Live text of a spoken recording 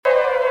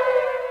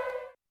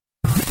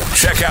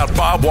Check out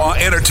Babwah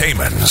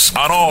Entertainment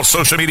on all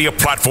social media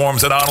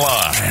platforms and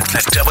online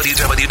at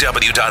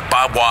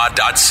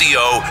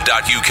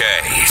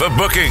www.babwah.co.uk for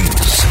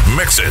bookings,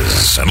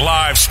 mixes, and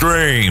live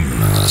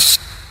streams.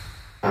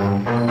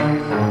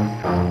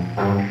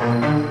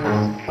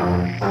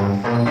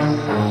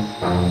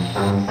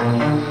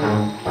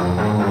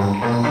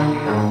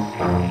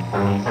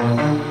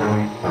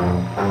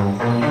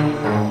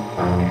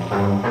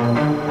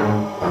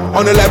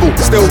 On a level,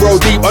 still roll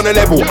deep on a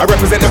level. I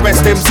represent the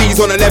best MCs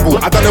on a level.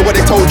 I don't know what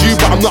they told you,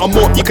 but I'm not a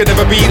mutt. You can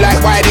never be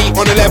like YD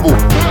on a level.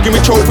 Give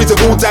me trophies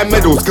of all damn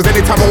medals, cause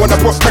anytime I wanna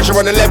put pressure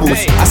on the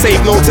levels, I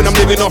save notes and I'm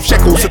living off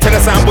shekels. So tell a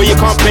sound boy you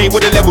can't play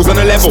with the levels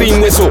on a level. Steam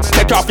whistle,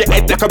 head off your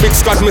head like a big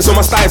scud missile.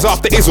 My style's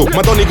after Izzle.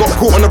 My Donny got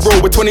caught on the road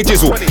with 20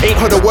 jizzle. Ain't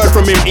heard a word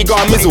from him, he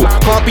got a mizzle.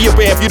 Can't be a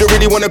bear if you don't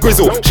really wanna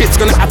grizzle. Shit's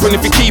gonna happen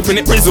if you're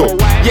keeping it rizzle.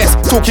 Yes,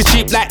 talking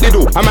cheap like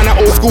Lidl. I'm an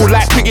old school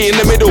like Piggy in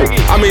the middle.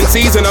 I'm in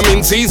season, I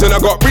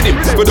got rhythm.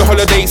 For the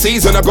holiday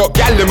season, I got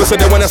gallum, so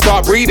then when I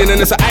start breathing,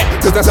 and it's a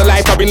act, cause that's a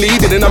life I've been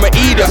leading. And I'm a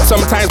eater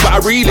sometimes, but I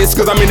realist,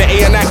 cause I'm in the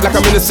A and act like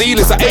I'm in the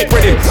C-list. I ain't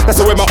breading,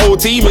 that's the way my whole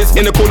team is.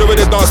 In the corner with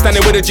the dance,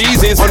 standing with the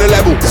Jesus. On a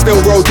level, still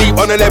roll deep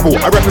on a level.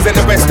 I represent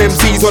the best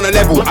MCs on a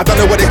level. I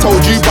don't know what they told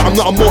you, but I'm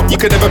not a mutt. You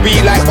can never be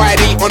like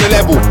YD on a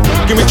level.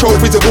 Give me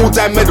trophies of all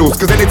damn medals,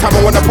 cause anytime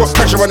I wanna put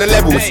pressure on the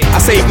levels, I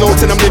save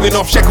notes and I'm living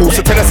off shekels.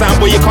 So tell a sound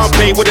boy you can't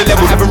play with the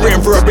levels. I haven't written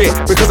for a bit,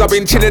 because I've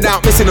been chilling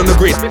out, missing on the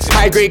grid.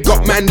 High grade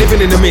got man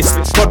living in the mist.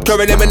 Vodka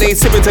and lemonade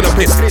sipping to the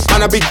piss.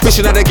 Man, I be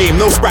fishing at the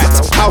game, no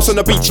sprats. House on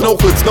the beach, no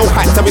hoods, no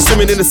hats. I be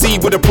swimming in the sea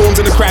with the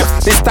prawns and the crabs.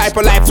 This type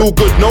of life's all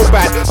good, no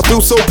bad. I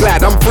feel so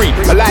glad I'm free,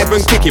 alive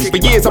and kicking.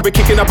 For years I've been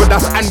kicking up a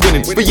dust and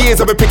winning. For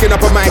years I've been picking up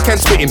a mic and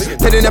spitting.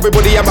 Telling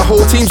everybody how my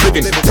whole team's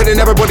living. Telling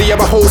everybody how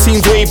my whole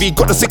team's wavy.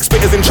 Got the 6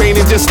 spitters in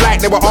training just like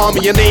they were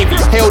army and navy.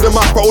 Hailed them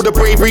up for all the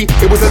bravery.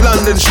 It was the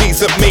London streets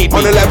that made me.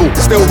 On a level,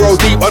 still roll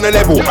deep on a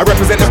level. I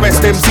represent the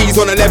best MCs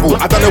on a level.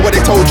 I don't know what they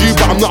told you,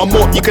 but I'm not a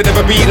mutt. You can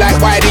never be like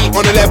YD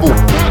on a level.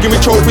 Give me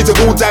trophies of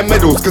all damn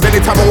medals, cause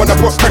anytime I wanna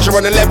put pressure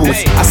on the levels,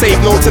 I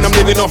save notes and I'm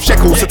living off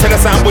shekels. So tell a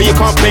sound boy you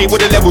can't play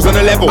with the levels on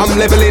a level. I'm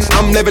leveling.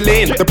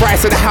 The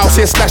price of the house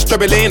here slash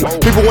trebling.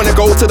 People wanna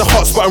go to the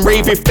hotspot and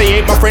rave. If they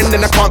ain't my friend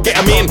then I can't get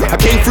them in. I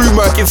came through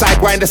Merc inside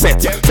grind the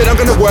set. Said I'm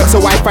gonna work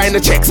so I find the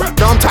checks.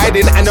 Now I'm tied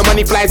in and the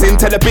money flies in.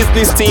 Tell the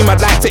business team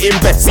I'd like to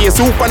invest. See it's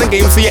all fun and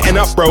games so you end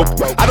up broke.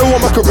 I don't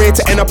want my career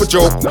to end up a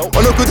joke.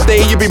 On a good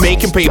day you be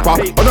making paper,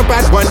 on a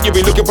bad one you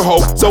be looking for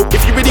hope. So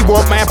if you really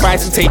want my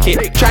advice and take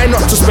it, try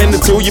not to spend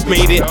until you've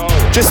made it.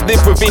 Just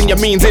live within your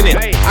means,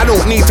 innit? I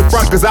don't need to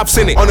front cause I've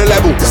seen it. On a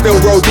level, still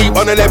roll deep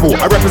on a level.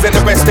 I represent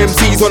the best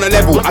MCs on a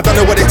level. I don't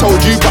know what they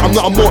told you, but I'm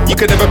not a mutt. You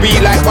can never be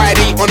like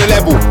YD on a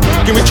level.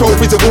 Give me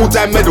trophies of all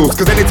damn medals,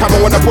 cause anytime I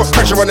wanna put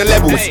pressure on the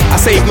levels, I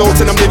save notes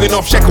and I'm living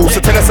off shekels.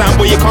 So tell a sound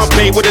boy you can't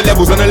play with the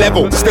levels on a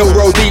level. Still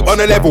roll deep on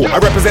a level. I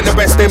represent the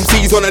best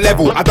MCs on a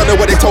level. I don't know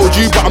what they told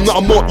you, but I'm not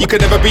a mutt. You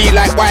can never be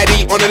like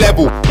YD on a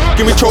level.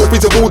 Give me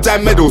trophies of all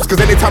damn medals, cause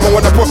anytime I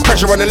wanna put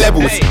pressure on the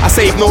levels, I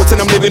save notes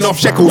and I'm living off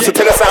shekels. So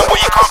tell a sound boy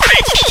you can't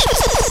play.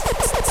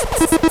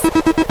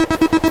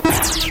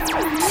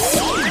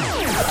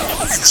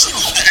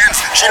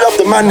 She love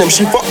the man them,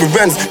 she fuck with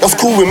Renz, that's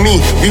cool with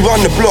me. We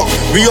run the block,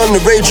 we on the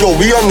radio,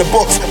 we on the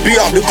box. Be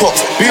up the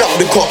cops, be up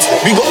the cops.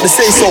 We got the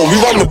say so, we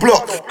run the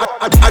block.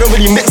 I don't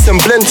really mix and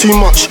blend too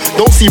much.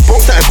 Don't see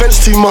Bronx at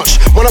events too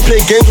much. When I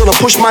play games, when I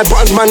push my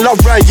buttons, man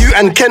love Ryu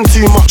and Ken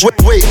too much.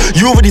 Wait,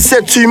 you already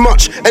said too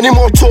much. Any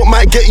more talk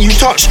might get you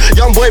touched.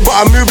 Young boy but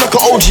I move like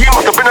an OG.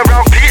 Must have been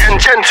around Pete and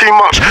Jen too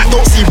much.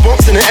 Don't see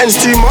Bronx and the ends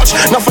too much.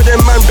 Enough of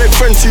them man beg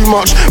friends too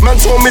much. Man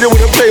told me they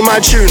wouldn't play my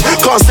tune.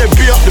 Can't say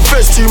be up the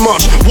feds too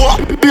much. What?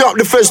 Be up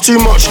the feds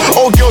too much.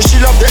 Old girl she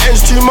love the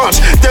ends too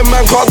much. Them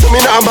man can't tell me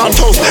nothing about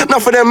toast.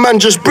 Enough of them man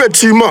just bread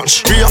too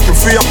much. Free up the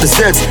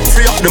Zeds.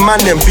 Free up the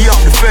man them, be up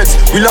the feds.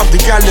 We love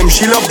the gal them,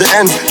 she love the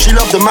ends. She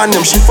love the man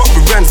them, she fuck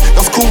with Renz.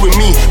 That's cool with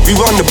me. We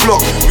run the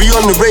block, we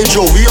on the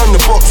radio, we on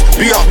the box.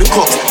 Be up the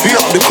cops, be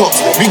up the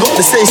cops. We got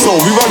the say so,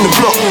 we run the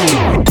block.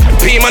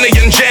 P Money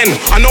and Jen,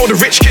 I know the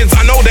rich kids,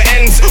 I know the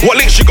ends. What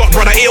links you got,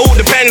 brother? It all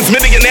depends.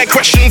 Millionaire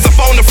questions, I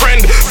phone a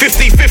friend.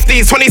 50,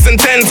 50s, 20s and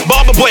 10s.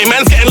 Barber boy,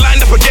 man's getting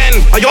lined up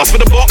again. I asked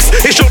for the box,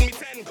 it showed me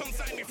 10. Come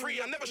sign me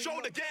free, I never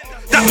showed again.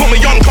 That put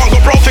me on, can't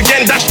go broke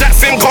again. Dash that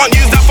SIM, can't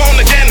use that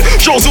phone again.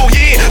 Shows all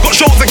year, got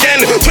shows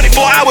again. 24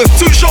 hours,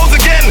 2 shows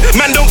again.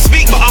 Man don't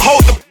speak, but I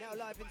hold the. Now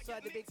live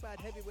inside the big bad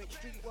heavyweight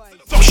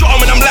Streetwise. Stop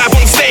shot when I'm live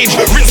on stage.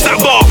 Rinse that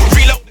bar,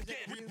 reload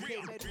again.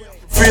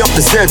 Free up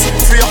the Zeds,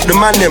 free up the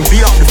man them,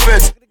 be up the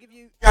feds.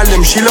 Gal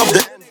them, she love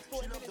the ends.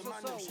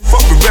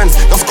 Fuck with Renz,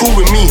 that's cool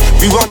with me.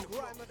 We run.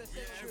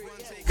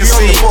 We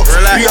on the box,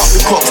 we up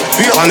the cops,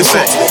 we up the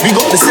cops. We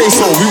got the say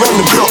so, we run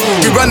the block.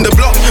 We run the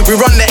block, we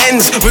run the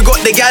ends. We got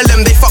the gal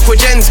them, they fuck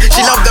with gens. She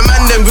love the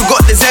man them, we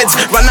got the Zeds.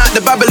 Run out the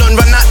Babylon,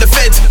 run out the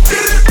feds.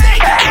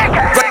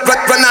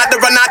 Run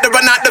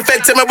out the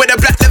feds. Tell me with a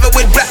black leather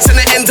with blacks in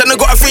the ends. And I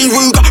got a free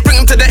Ruger,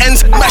 bring them to the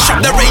ends. Mash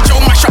up the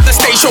radio, mash up the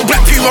stage show. Black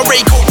Puma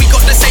Rayco, we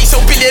got the say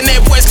so. Billionaire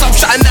boys club,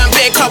 shutting down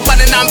bear club,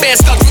 running down bear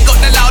studs. We got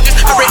the loudest,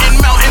 a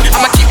written mountain.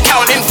 I'ma keep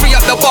counting, free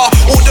up the bar.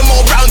 All the more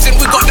rounds in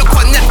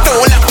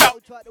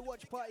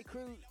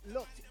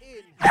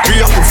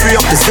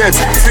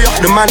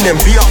the man them,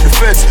 beat up the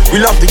feds. We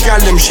love the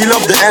gal them, she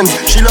love the ends.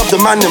 She love the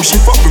man them, she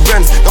fuck with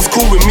friends. That's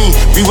cool with me,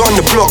 we run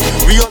the block.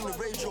 We on the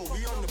radio,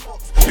 we on the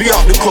box. Beat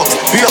up the cops,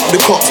 beat up the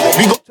cops.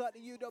 We got the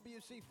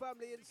UWC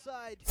family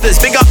inside. Let's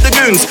big up the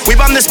goons, we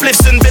run the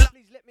spliffs and bill.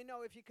 Please let me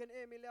know if you can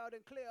hear me loud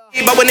and clear.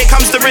 But when it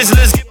comes to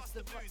Rizzlers, give us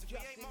the views. We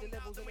ain't got the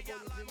bodies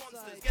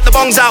inside. Get the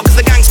bongs out cause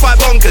the gang's quite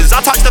bonkers. I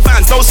touch the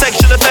fans, no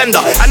sexual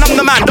offender. And I'm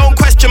the man, don't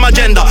question my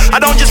gender. I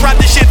don't just rap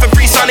this shit for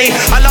free, sonny.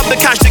 I love the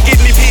cash to give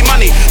me P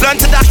money. Learn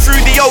to dash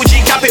through the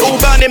OG capital,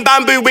 burning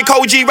bamboo with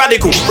OG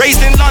radical.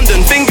 Raised in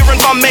London, finger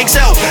and thumb makes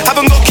hell.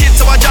 Haven't got kids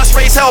so I just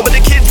raise hell. But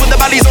the kids with the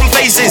bellies on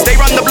faces, they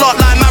run the block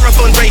like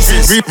marathon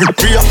races.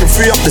 Free up and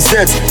free up the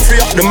Zeds.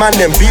 Free up the man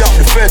them, beat up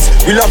the feds.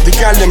 We love the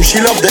gal them,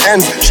 she love the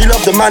ends. She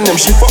love the man them,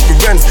 she fuck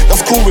with friends.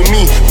 That's cool with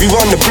me, we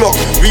run the block.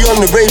 We on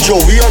the radio,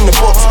 we on the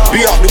box.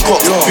 Beat up the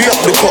cops, beat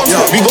up the cops.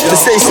 We got the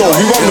say so,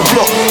 we run the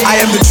block.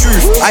 I am the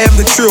truth, I am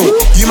the trill.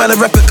 You man a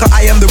replica,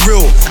 I am the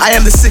real. I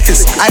am the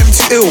sickest, I am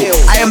too ill.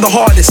 I am the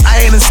hardest,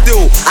 I ain't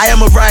still. I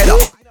am a rider.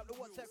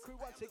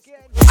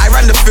 I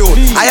ran the field,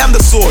 I am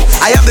the sword,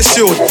 I am the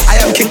shield. I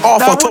am King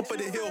Arthur, top of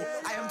the hill.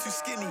 I am too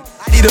skinny,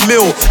 I need a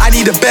meal. I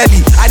need a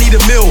belly, I need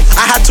a meal.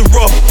 I had to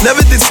rob, never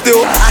did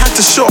steal. I had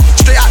to shop,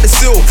 straight out the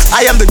sill.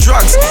 I am the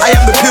drugs, I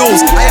am the pills.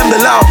 I am the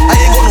loud, I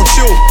ain't got no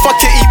chill. Fuck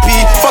your EP,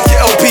 fuck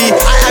your LP.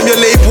 I am your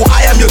label,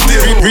 I am your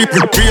deal.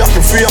 Free up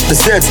and free up the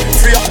Zeds.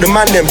 Free up the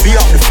man them, beat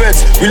up the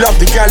feds. We love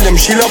the gal them,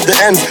 she love the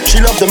ends. She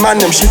love the man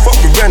them, she fuck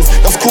with friends.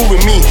 That's cool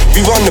with me,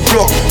 we run the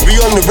block. We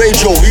on the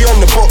radio, we on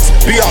the box.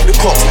 Beat up the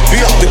cops,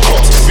 beat up the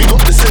cops. We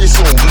got the say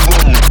so, we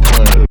run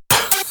the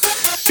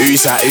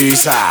Oosa,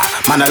 oosa,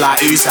 man I like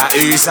oosa,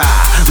 oosa.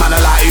 Man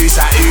I like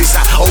oosa, oosa.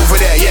 Over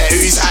there, yeah,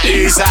 oosa,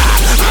 oosa.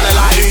 Man I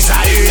like oosa,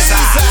 oosa.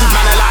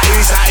 Man I like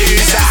oosa,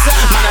 oosa.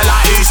 Man I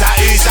like oosa,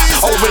 oosa.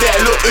 Over there,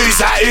 look,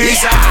 oosa,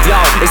 oosa. Yo,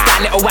 it's that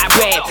little white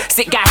bread.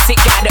 Sick guy,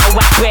 little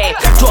white bread.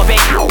 Drop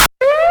it.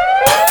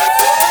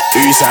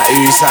 Oosa,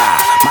 oosa.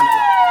 Man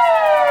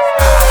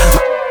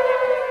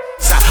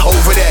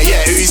over there,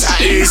 yeah, oosa,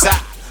 oosa.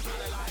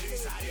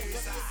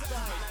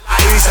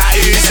 Oosa,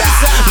 oosa.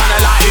 Man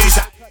I like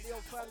oosa.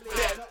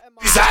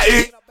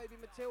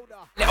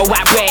 Little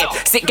white bread,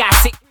 sick guy,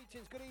 sick.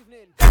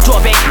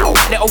 Drop it,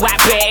 little white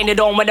bread in the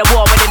dome when the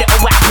war with a little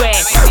white bread.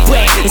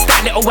 It's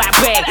that little white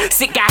bread,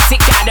 sick guy,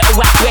 little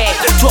white bread.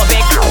 Drop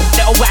it,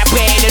 little white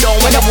bread in the dome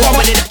when the war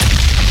with it.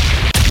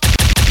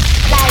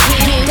 Like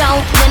you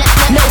don't wanna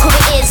know who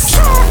it is.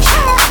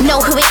 Know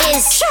who it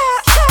is.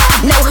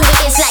 Know who it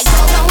is. Like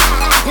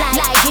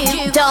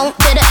you don't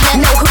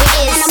know who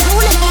it is.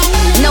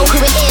 Know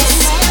who it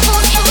is.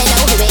 They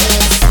know who it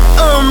is.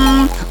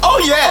 Oh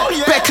yeah,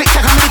 back click,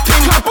 check, I made a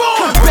ting.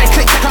 Back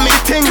click, check, I made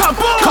a ting.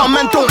 Come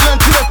and don't learn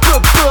to the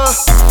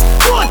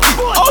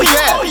Oh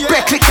yeah,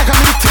 back click, check, I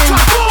made a ting.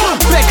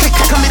 Back click,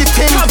 check, I made a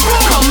ting.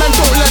 Come and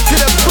don't learn to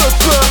the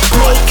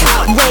Make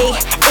out way,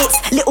 it's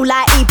little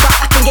like E, but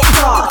I can get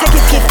dark. I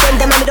give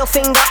them a middle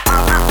finger.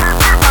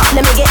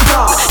 Let me get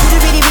dark. You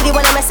really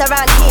wanna mess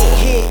around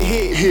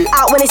here.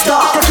 Out when it's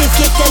dark. I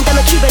give them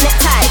a Cuban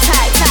necktie,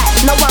 tight.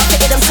 No one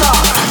fitted them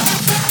talk.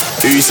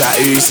 Oosa,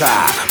 oosa,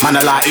 man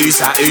I like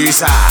oosa,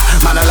 oosa.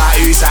 Man I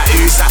like oosa,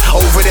 oosa.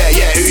 Over there,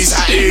 yeah, oosa,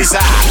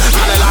 oosa.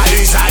 Man I like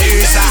oosa,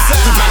 oosa.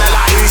 Man I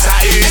like oosa,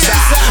 oosa.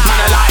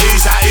 Man I like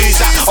oosa,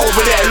 oosa.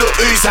 Over there, look,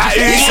 oosa,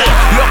 oosa.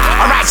 Look,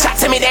 alright, chat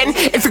to me then.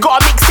 If you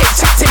got a mixtape,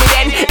 chat to me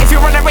then. If you're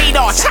on the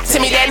radar, chat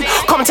to me then.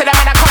 Come to the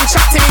man, come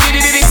chat to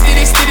me. This.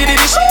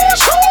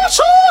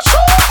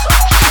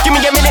 Give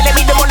me a minute, let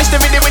me demolish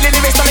the rhythm.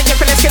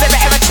 Let's get a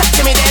better chat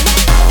to me then.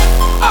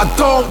 I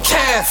don't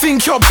care,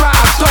 think you're bad,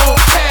 I don't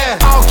care.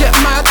 I'll get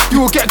mad,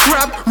 you'll get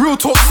grabbed. Real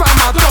talk fam,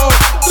 I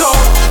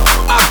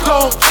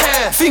don't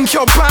care. Think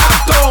you're bad,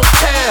 I don't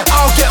care.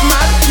 I'll get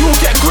mad, you'll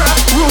get grabbed.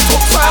 Real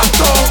talk fam, I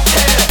don't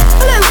care.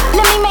 Blue,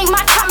 let me make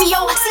my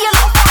cameo. See a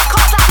lot of fast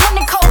cars like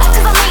Monaco.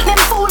 Cause I make them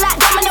fall like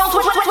dominoes.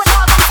 When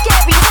I'm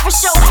scary, never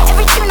show.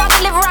 Every tune I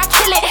deliver, I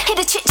kill it. Hit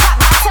a chit chat,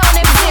 but I tell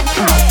them zip.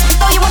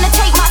 Oh, you wanna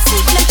take my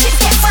seat when them chicks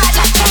get fried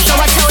like cake. So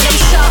I tell them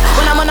shut.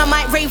 When I'm on a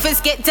mic,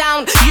 ravers get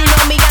down. You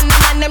know me and the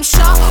man them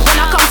shut. When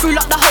I come through,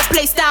 lock the whole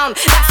place down.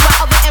 That's why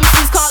other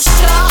MCs can't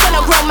shut. When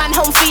a grown man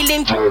home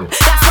feeling.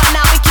 That's why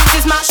now he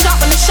keeps his mouth shut.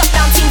 When the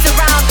shutdown teams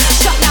around.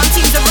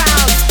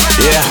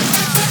 Yeah.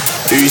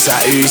 Oosa,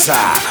 oosa,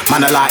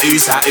 man I like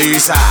oosa,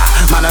 oosa.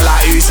 Man I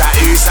like oosa,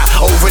 oosa.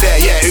 Over there,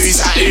 yeah,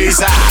 oosa,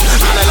 oosa.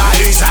 Man I like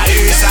oosa,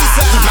 oosa.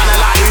 Man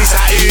I like oosa,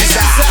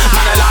 oosa.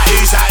 Man I like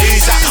oosa,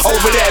 oosa.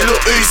 Over there,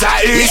 look, oosa,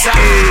 oosa.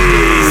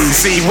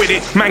 Easy with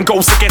it, man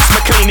goes against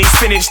McLean, he's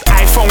finished.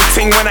 iPhone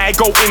ting when I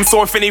go in,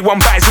 so if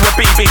anyone buys you a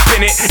BB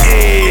pin it.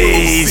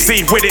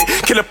 Easy with it,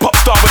 kill a pop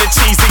star with a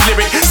cheesy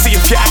lyric. See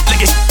if you act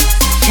like it's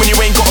when you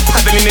ain't got a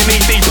paddle in the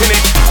knee deep in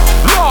it.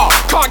 No,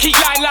 can't keep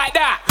lying like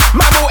that.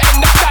 Man will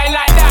end up dying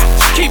like that.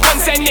 Keep on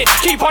sending,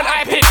 keep on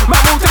hyping.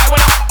 Man will die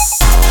when I.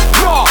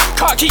 No,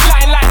 can't keep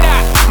lying like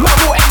that. Man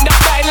will end up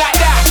dying like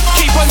that.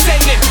 Keep on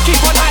sending,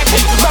 keep on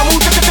hyping. Man will.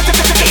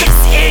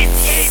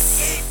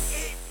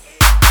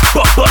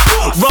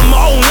 Run my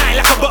whole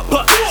night like a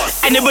but.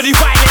 Anybody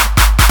violent?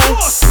 down.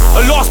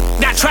 A lost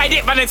that tried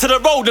it, ran into the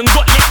road and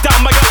got let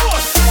down by your.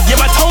 Yeah,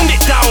 I toned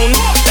it down.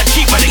 That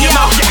cheap running your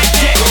mouth, yeah.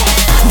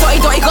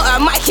 Dotty got a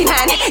mic in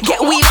hand,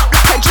 get wheeled up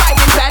like a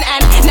driving van.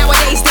 And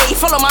nowadays they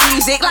follow my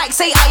music like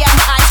say I am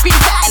the ice cream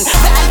van.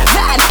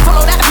 Van,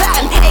 follow that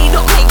van.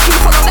 A-Dot make you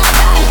follow that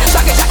van.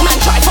 Jagger Jack man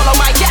try follow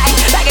my gang.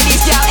 Like a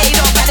this gal,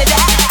 A-Dot better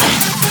than.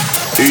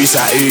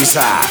 Oosa,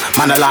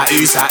 man I like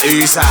oosa.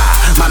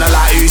 Man I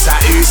like oosa.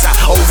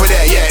 Over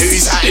there, yeah,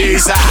 oosa.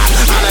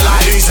 Man I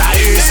like oosa.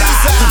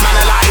 Man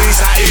I like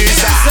oosa.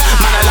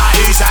 Man I like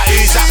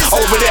oosa.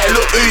 Over there,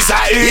 look, oosa.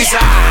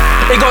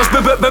 It goes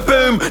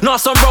boom.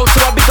 Nice on road, so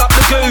I big up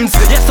the goons.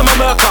 Yes, I'm a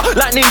murker,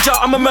 like Ninja,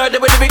 I'm a murder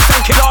with a big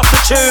tank kill off the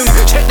tune.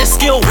 Check the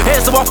skill,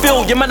 here's how I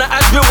feel. Your man are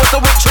as real as a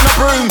witch on a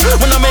broom.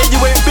 When I made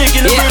you it big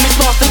in the room, it's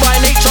mastered by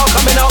nature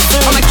coming out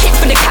soon. I'm a kid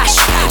from the cash.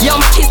 Yeah,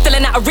 I'm a kid still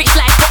in out a rich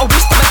life. Got a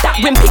wrist to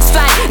adapt when pigs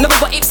fly. Never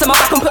got ips on my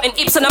back, I'm putting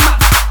ips on the map.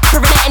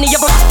 Proving any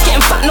other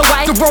getting fat, no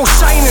why. The road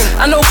shining.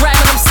 I know grime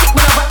and I'm sick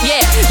when I rap,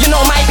 yeah. You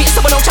know my beat,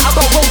 so I don't chat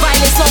about road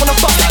violence. No one to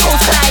fuck that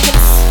old clients.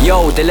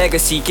 Yo, the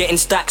legacy getting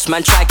stacks,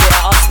 man. Try get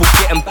at us, we'll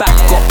get 'em back.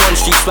 Got one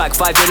street swag,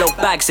 5 yellow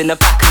bags in the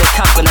back of the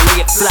cab, and I lay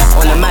it flat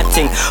on the mad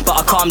thing. But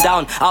I calm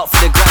down, out for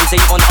the grams,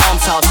 8 on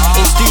arms house,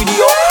 in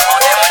studio.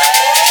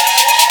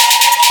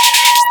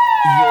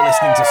 You're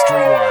listening to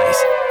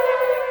Streetwise.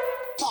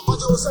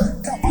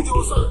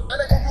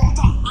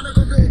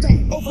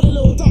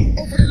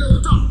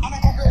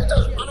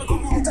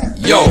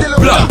 Yo,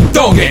 blood,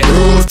 don't get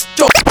rude.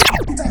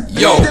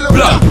 Yo,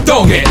 blood,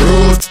 don't get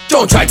rude.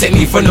 Don't try take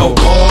me for no.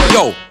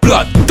 Yo,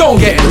 blood, don't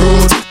get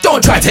rude.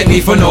 Don't try take me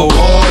for no.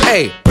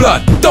 Hey,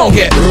 blood, don't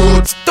get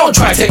rude. Don't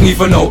try take me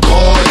for no.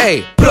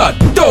 Hey, blood,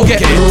 don't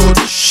get rude.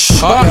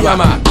 Shh, yeah,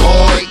 man.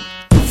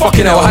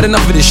 Fucking hell, I had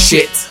enough of this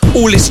shit.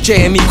 All this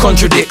J and me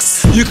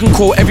contradicts. You can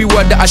call every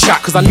word that I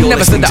shout, cause I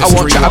never said that I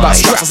won't chat about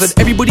straps. I said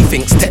everybody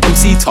thinks that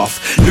MC tough.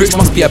 Lyrics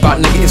must be about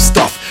negative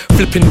stuff.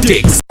 Flipping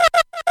dicks.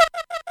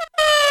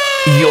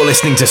 You're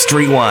listening to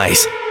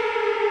Streetwise.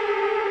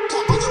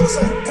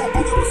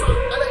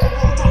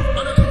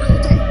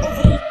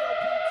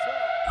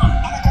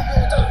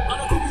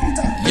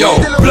 Yo,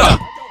 blood.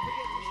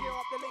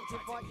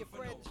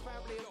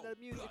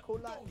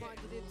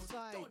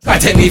 Try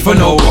take me for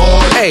no.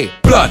 Hey,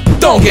 blood,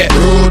 don't get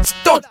rude.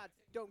 Don't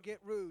get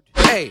rude.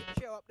 Hey,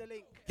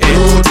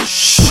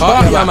 shh,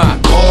 yeah,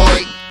 man.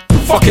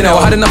 Fucking hell,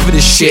 I had enough of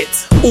this shit.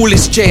 All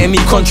this J and me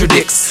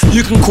contradicts.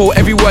 You can call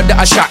every word that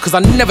I shout, cause I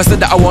never said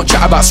that I won't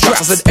chat about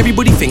straps. I said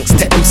everybody thinks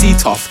that MC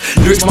tough.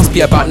 Lyrics must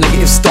be about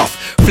negative stuff.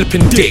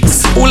 Flipping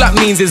dicks. All that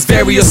means is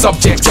vary your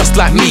subject, just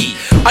like me.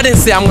 I didn't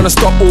say I'm gonna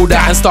stop all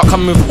that and start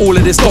coming with all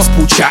of this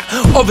gospel chat.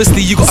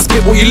 Obviously you gotta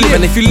spit what you live,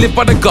 and if you live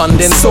by the gun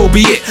then so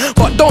be it.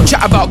 But don't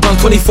chat about gun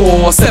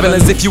 24/7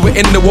 as if you were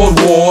in the World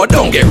War.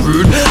 Don't get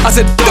rude. I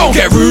said don't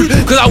get rude,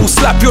 cause I will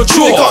slap your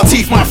jaw. You can't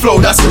teeth my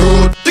flow, that's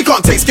rude. You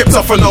can't take skips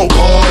off for no.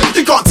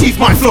 You can't teeth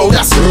my flow,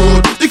 that's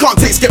rude. You can't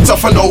take skips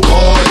off for no.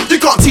 You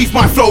can't teeth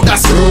my flow,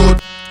 that's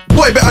rude.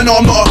 Boy, better know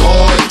I'm not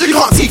a. You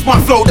can't teeth my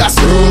flow, that's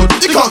rude.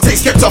 You can't take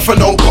skips off for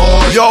no.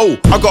 Yo,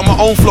 I got my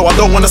own flow, I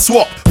don't wanna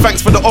swap.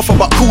 Thanks for the offer,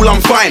 but cool,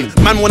 I'm fine.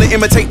 Man wanna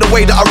imitate the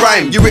way that I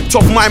rhyme. You ripped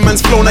off my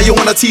man's flow, now you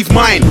wanna teeth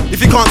mine.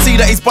 If you can't see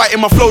that he's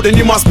biting my flow, then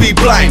you must be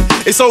blind.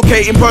 It's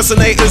okay,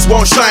 impersonators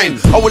won't shine.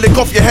 I will lick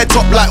off your head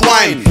top like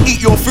wine.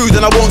 Eat your food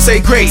and I won't say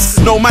grace.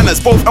 No manners,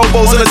 both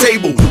elbows on the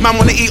table. Man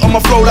wanna eat on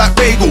my flow like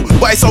bagel.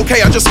 But it's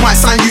okay, I just might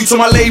sign you to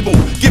my label.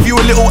 Give you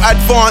a little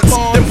advance,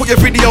 then put your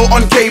video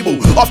on cable.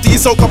 After you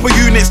soak up a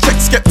units, check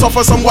skip off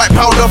for some white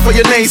powder for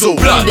your nasal.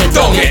 Blood,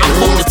 don't get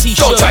rude.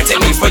 Don't try take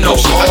me for no.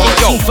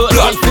 Yo,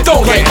 blood,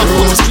 don't get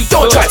rude.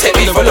 Don't try take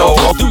me for no.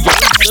 Do your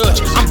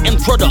research, I'm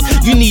end product.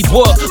 You need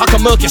work, I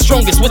can murk your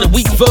strongest with a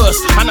weak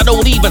verse. And I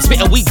don't even spit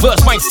a weak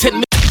verse, mine's 10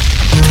 minutes.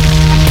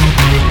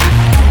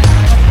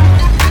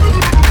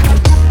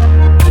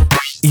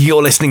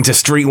 You're listening to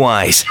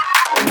Streetwise.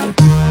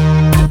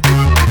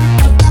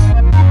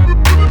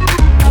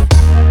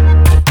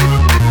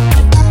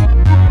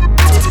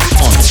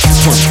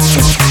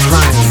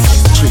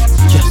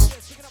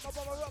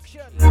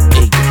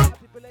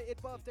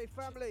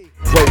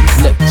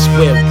 Rolex,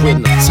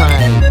 wearing a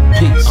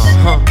timepiece.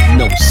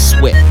 No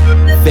sweat.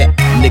 Vet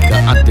nigga,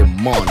 I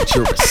demand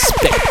your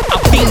respect.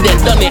 I've been there,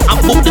 done it,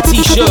 I bought the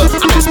t-shirt.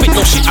 I don't spit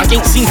no shit, I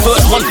ain't seen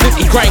first.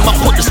 150 grime, I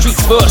put the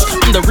streets first.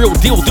 I'm the real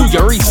deal, do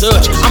your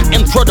research. I'm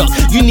end product,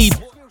 you need.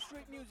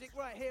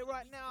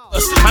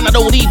 And I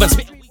don't even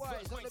spit.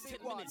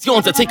 It's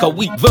going to take a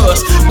weak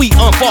verse. We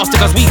earn faster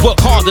cause we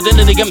work harder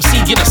than the MC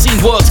in the scene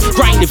works.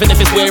 Grind even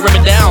if it's wearing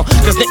it down.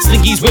 Cause next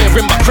thing he's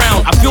wearing my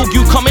crown. I feel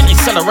you coming,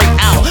 accelerate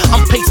out.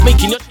 I'm pace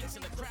making your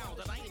chasing the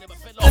crowd. And I ain't never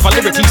fell off. I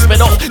lyrically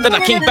sped off. Then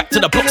I came back to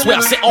the blocks where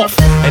I set off.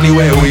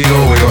 Anywhere we go,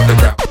 we got the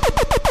crowd.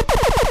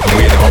 And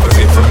we're the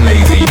opposite from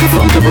lazy.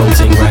 From the road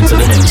ting right to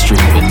the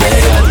mainstream in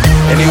there.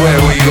 Anywhere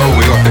we go,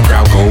 we got the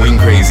crowd going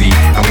crazy.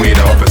 And we're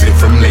the opposite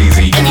from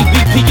lazy. Any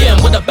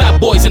BPM with the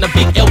bad boys and a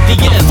big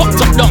LDN.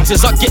 Fucked up Rap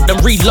dances, I get them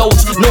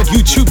reloads. No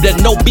YouTube, then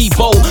no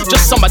Bebo.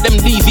 Just some of them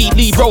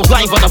DVD rolls.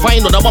 Live on the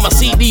vinyl, I'm on my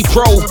CD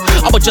Pro.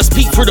 I would just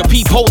peek through the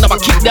peephole. Now I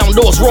kick down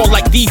doors, roar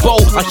like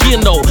Debo. I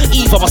hear no,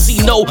 either I see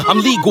no. I'm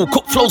legal,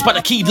 cook flows by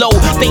the kilo.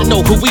 They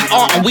know who we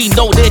are and we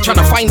know they're trying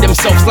to find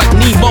themselves like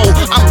Nemo.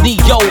 I'm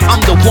Neo,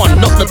 I'm the one,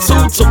 not the two.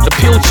 Took the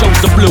pill, chose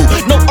the blue.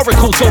 No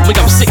oracle told me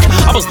I'm sick.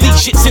 I was lead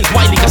shit since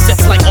Wiley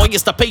cassettes like, oh,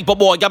 it's the paper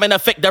boy. I'm in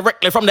effect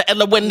directly from the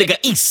LON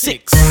nigga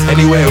E6.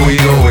 Anywhere we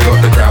go, we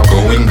got the crowd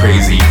going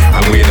crazy.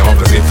 And we're the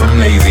opposite from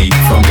lazy.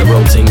 From the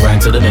road ting right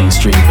to the main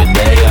street, but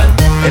there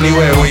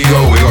Anywhere we go,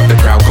 we got the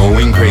crowd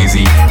going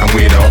crazy. And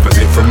we're the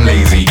opposite from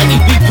lazy. Any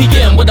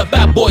BPM with the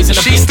bad boys in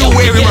the She's still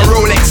wearing my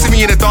Rolex, see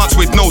me in a dance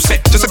with no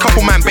set. Just a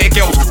couple man, bare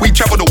girls, we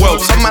travel the world.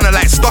 Some man are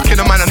like stuck in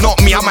a man and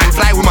not me. I might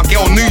fly with my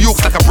girl. New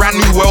York's like a brand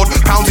new world.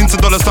 Pounds into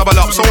dollars, double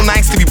up. So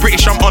nice to be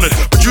British, I'm honoured.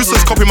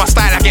 Producers copy my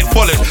style, I get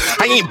followed.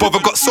 I ain't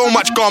bothered, got so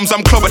much gums,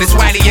 I'm clobbered. It's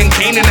Wiley and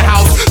Kane in the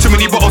house. Too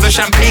many bottles of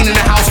champagne in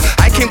the house.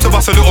 I came to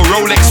bust a little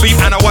Rolex sweep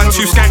and a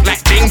 1-2 skank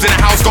like James in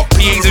the house. Got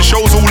PAs and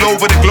shows all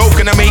over the globe.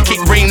 Gonna make it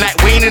rain like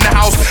Wayne in the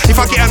house. If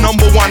I get a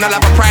number one, I'll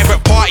have a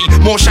private party.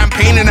 More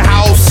champagne in the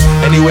house.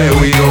 Anywhere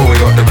we go, we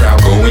got the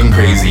crowd going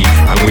crazy.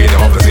 And we're the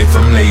opposite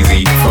from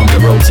lazy. From the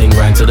road ting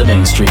right to the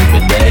main street,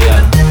 but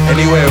there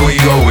Anywhere we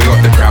go, we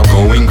got the crowd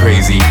going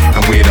crazy.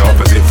 And we're the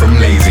opposite from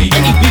lazy.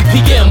 Any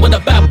BPM with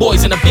the bad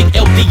boys and a big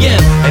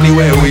LDN.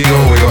 Anywhere we go,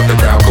 we got the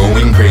crowd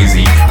going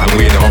crazy. And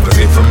we're the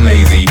opposite from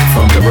lazy.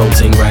 From the road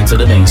ting right to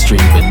the main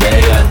street, but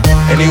there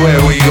Anywhere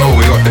we go,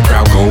 we got the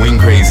crowd going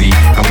crazy.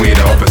 And we're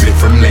the opposite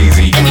from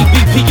lazy. Any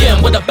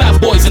BPM with the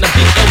bad boys and a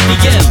big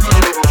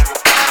LDN.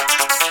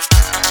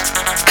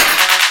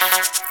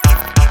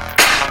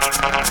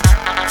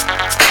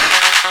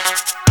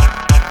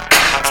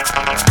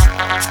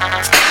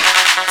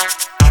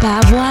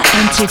 Babwah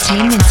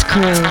Entertainment's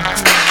crew.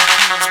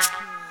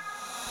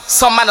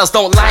 Some manners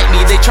don't like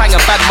me, they try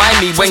and bad mind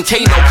me when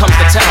Kano comes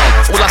to town.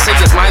 All I say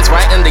is mine's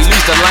right and they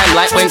lose the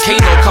limelight when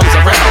Kano comes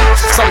around.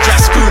 Some try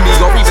to screw me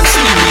or even sue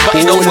me, but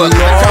it don't work.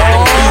 The crowd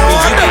don't do me,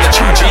 you ain't a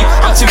true G.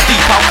 I'm too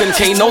deep, how can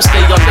Kano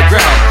stay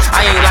underground?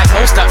 I ain't like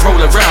most that roll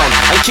around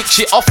and kick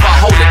shit off, I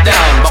hold it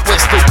down. But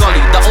we're still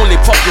gully, the only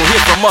pop you'll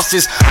hear from us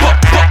is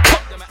pop, pop,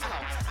 pop them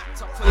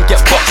out.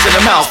 Get boxed in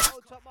the mouth.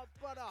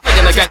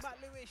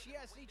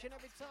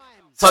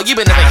 So you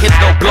ain't never hit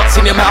no blocks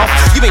in your mouth.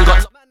 You ain't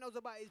got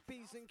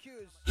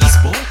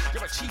East boy,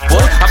 you're a cheap boy.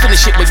 I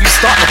finish it when you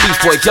start the beef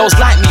boy. Girls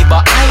like me,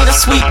 but I ain't a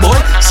sweet boy.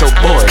 So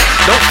boy,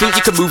 don't think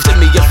you can move to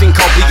me. You think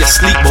I'll be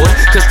asleep boy.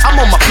 Cause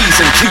I'm on my P's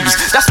and Q's.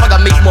 That's why I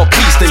make more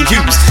P's than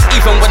U's.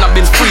 Even when I've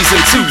been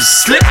freezing twos.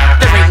 Slip,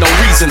 there ain't no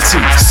reason to.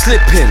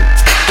 Slipping.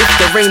 If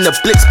there ain't a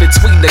blitz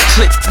between the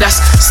click, that's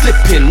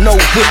slipping. No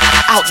whip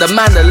out the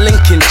man of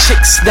linking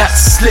chicks.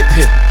 That's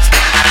slipping.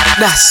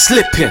 That's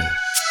slipping.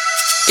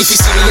 If you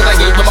see me and I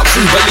ain't with my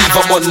crew, believe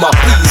I'm on my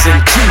P's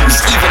and Q's.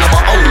 Even on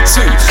my own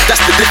too.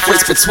 That's the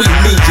difference between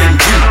me and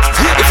you.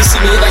 If you see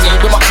me and I ain't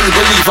with my crew,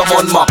 believe I'm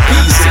on my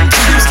P's and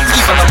Q's.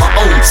 Even on my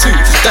own too.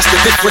 That's the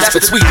difference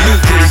between me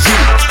and you.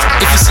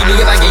 If you see me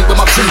and I ain't with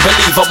my crew,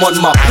 believe I'm on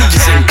my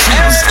P's and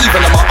Q's.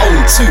 Even on my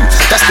own too.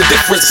 That's the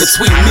difference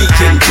between me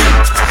and you.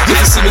 If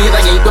you see me and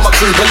I ain't with my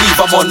crew, believe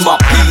I'm on my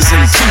P's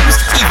and Q's.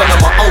 Even on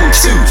my own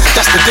too.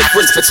 That's the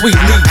difference between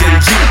me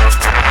and you.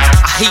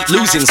 I hate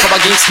losing, so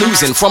I ain't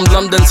snoozing. From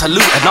London to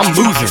Luton, I'm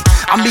moving.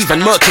 I'm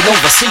even murking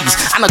overseas,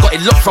 and I got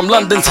it locked from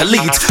London to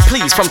Leeds.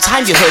 Please, from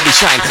time you heard me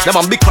shine. Now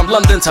I'm big from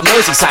London to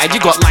Merseyside.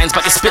 You got lines,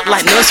 but you spit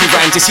like nursery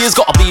rhymes. This year's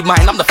gotta be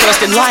mine, I'm the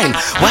first in line.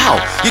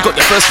 Wow, you got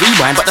your first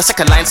rewind, but the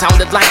second line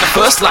sounded like the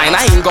first line.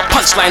 I ain't got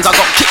punchlines, I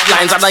got kick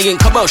lines, and I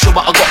ain't commercial,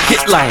 but I got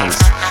hit lines.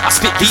 I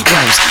spit deep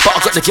rhymes, but I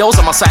got the girls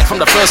on my side from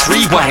the first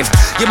rewind.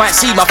 You might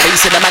see my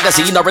face in a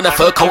magazine or in a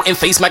fur coat in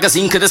Face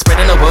magazine, cause they're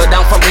spreading the word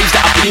down from raves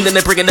that I've been, and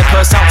they're bringing the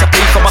purse out to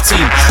pay for my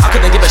team. I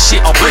couldn't give a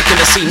shit or breaking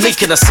the scene,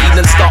 making a scene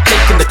and start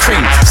making the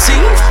cream.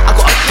 Sing, I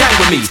got a gang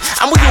with me,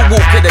 and we all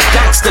walk with a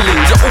gangster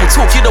lean. You all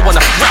talk, you don't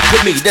wanna rap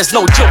with me. There's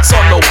no jokes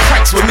or no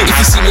pranks with me. If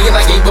you see me and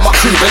I ain't with my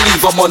crew,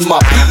 believe I'm on my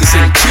P's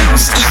and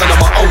Q's. Even on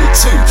my own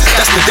too.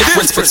 That's the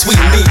difference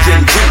between me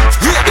and you.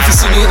 If you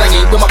see me and I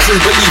ain't with my crew,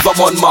 believe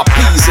I'm on my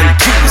P's and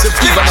Q's.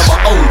 Even on my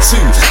own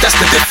too. That's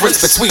the difference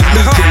between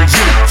me and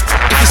you.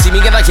 If you see me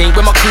and I ain't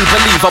with my crew,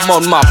 believe I'm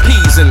on my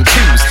P's and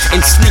Q's.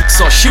 In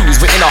sneaks or shoes,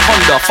 we're in a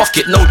Honda. Fuck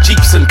it, no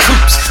Jeeps and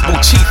coupes.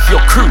 We'll chief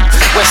your crew.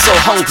 We're so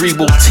hungry,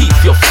 we'll teeth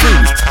your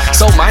food.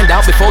 So mind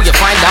out before you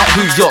find out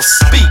who you're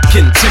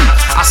speaking to.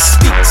 I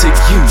speak to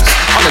you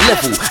on a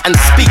level and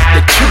speak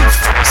the truth.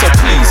 So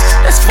please,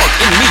 let's fuck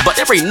in me, but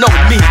there ain't no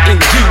me in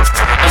you.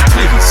 And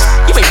please,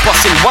 you ain't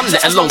busting one,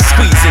 let alone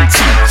squeezing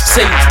two.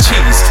 Say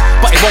cheese,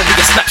 but it won't be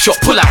a snapshot.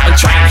 Pull out and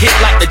try and hit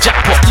like the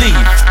jackpot leave.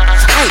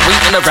 I ain't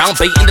waiting around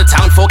baiting the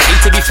town for K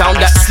to be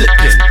found that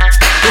slipping.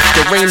 If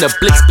there ain't a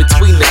blitz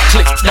between the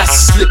click,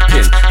 that's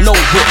slipping. No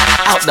whip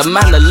out the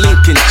man of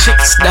linking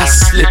chicks,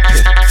 that's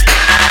slipping.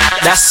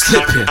 That's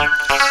slipping.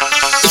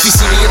 If you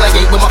see me and I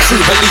ain't with my crew,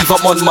 believe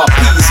I'm on my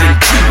P's and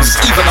Q's.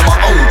 Even on my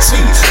own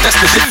too. That's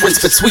the difference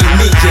between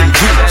me and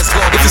you.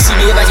 If you see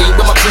me and I ain't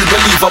with my crew,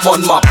 believe I'm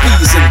on my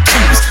P's and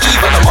Q's,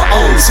 even on my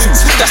own too.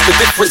 That's the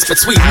difference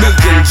between me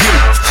and you.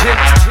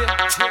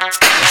 That's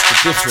the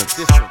difference.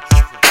 See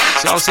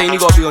what I'm saying? You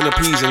gotta be on your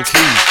P's and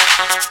Q's.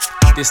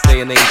 This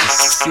day and age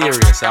is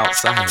serious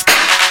outside.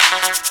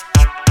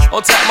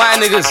 Hold tight, my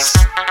niggas.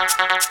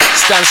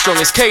 Stand strong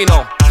as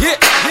Kano. Yeah.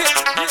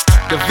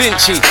 Da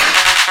Vinci.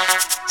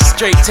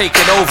 Straight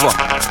taking over.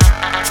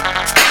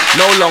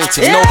 No long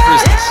team, no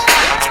prisoners.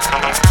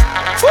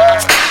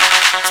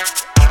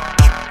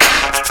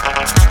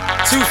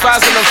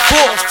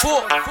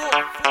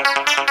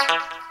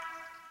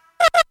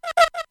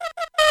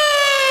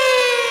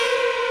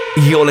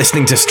 2004. You're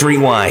listening to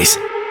Streetwise.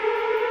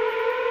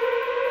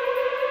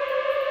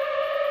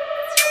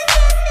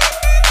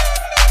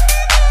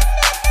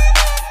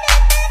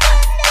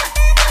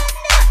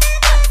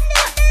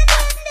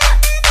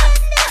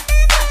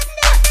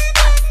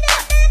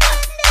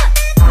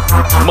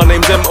 My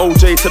name's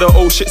MOJ to the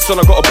old shit, son,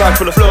 I got a bag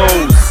full of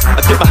flows.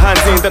 I dip my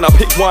hands in, then I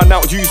pick one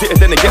out, use it, and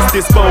then it gets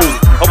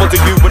disposed. I was a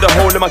youth with a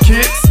hole in my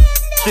kicks,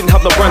 didn't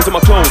have no brands in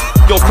my clothes.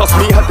 Girls cussed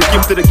me, had the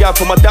gift of the gab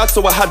from my dad,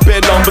 so I had bare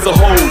numbers of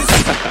hoes.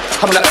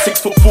 I'm like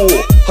 6'4",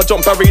 I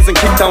jump barriers and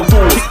kick down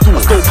doors. I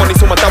stole money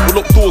so my dad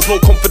will lock doors, no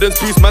confidence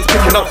boost, man's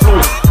picking up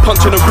floors.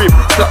 Punch in the rib,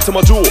 slap to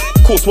my jaw.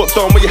 Coursework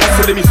done, what you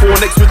hassling me for?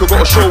 Next week I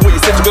got a show, what you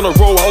said you're gonna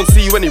roll. I don't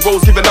see you any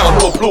rolls, giving out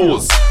no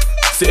applause.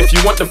 If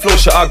you want the flow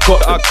shit I got.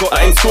 I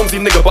ain't Stormzy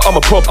nigga, but I'm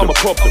a problem.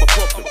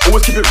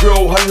 Always keep it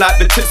real, unlike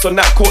the tits on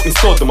that court in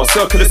Sodom. My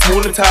circle is small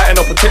and tight and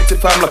I'm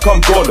protected, fam, like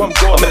I'm gone.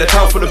 I'm in a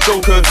town full of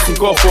jokers, in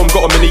Gotham,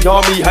 got a mini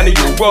army, honey,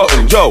 you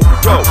rotten. Yo,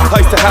 I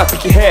used to have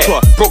picky hair,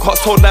 broke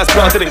hearts, told lies,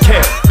 but I didn't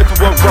care. If I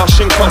weren't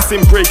rushing,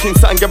 cussing, breaking,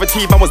 something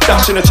guaranteed, man was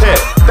dashing a chair.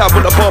 Dad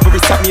went to barber,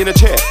 he sat me in a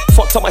chair,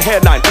 fucked up my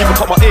hairline, even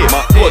cut my ear.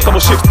 Got a double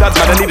shift, dad,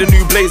 man, I need a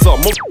new blazer.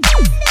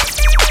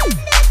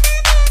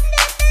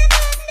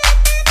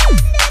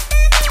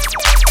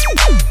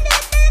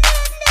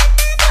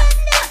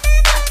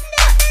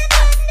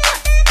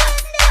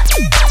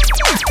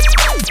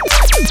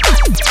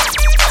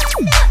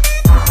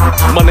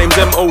 My name's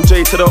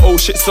MOJ to the old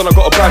shit, son, I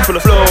got a bag full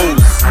of flows.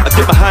 I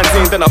dip my hands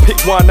in, then I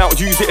pick one out,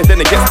 use it, and then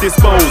it gets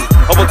disposed.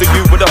 I was a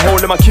youth with a hole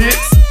in my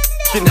kicks,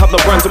 didn't have no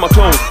brands in my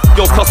clothes.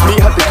 Girls cussed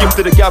me, had the gift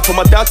of the gab from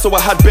my dad, so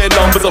I had bare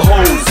numbers of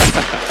hoes.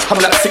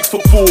 I'm like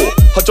 6'4",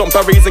 I jump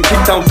barriers and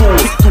kick down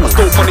doors. I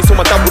stole money so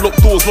my dad will lock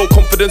doors, no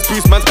confidence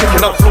boost, man's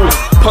picking up floors.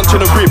 Punch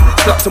in the rib,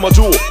 slap to my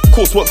jaw.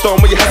 Coursework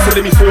done, what you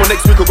hassling me for?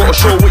 Next week I got a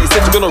show, what you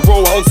said you're gonna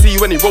roll. I don't see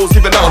you any rolls,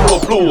 giving out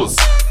no applause.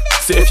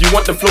 If you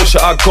want the flow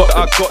shit I got.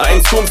 I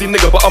ain't Stormzy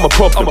nigga, but I'm a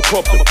problem.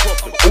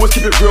 Always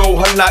keep it real,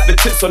 unlike the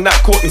tits on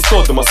that court in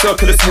Sodom. My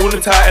circle is small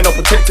and tight and I'm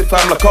protected,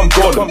 fam, like I'm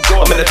gone. I'm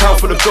in a town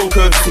full of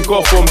jokers, in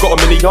Gotham, got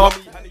a mini army.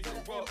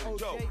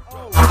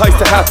 I used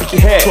to have picky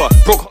hair,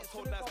 broke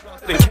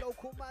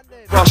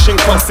rushing,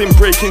 cussing,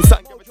 breaking,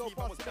 sat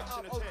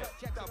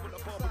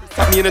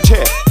me in a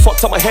chair,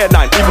 fucked up my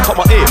hairline, even cut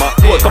my ear. Got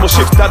a double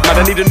shift, dad, man,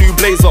 I need a new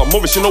blazer.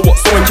 Morris, you know what,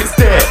 so it's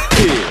there.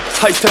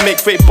 I used to make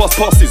fake bus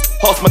passes,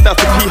 ask my dad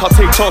to pee, I'll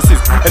take chances.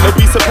 And they'll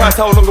be surprised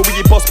how long a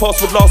wiggy bus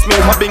pass would last me.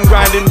 I've been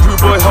grinding, rude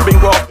boy, I've been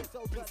grabbing.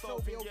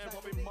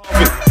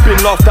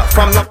 Been laughed at,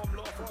 fam, now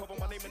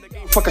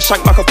fuck a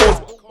shank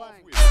microphone.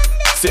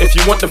 If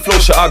you want the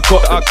flow shit I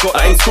got.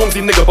 I ain't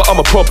Stormzy nigga, but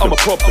I'm a problem.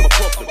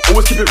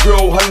 Always keep it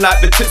real, unlike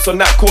the tits on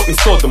that court in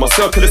Sodom. My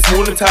circle is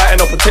small and tight and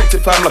I'm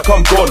protected, fam, like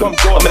I'm gone. I'm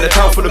in a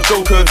town full of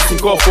jokers,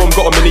 in Gotham,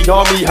 got a mini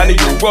army, honey,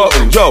 you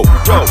rotten. Yo,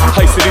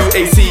 I used to do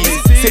ACs,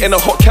 sit in a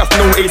hot cafe,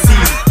 no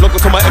ACs. Log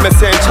on to my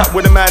MSN, chat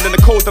with a man in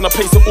the cold, then I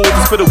place the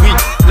orders for the week.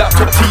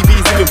 Laptop,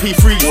 TVs, even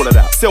P3s, all of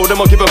that. Sell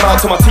them, I'll give them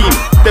out to my team.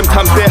 Them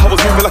times there, I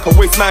was moving like a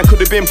waste man, could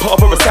have been part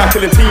of a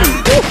recycling team.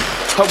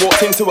 I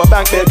walked into a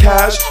bank, there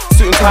cash,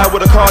 suit and tie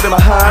with a card in my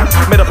hand.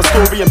 Made up a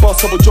story and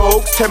bust couple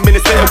jokes. 10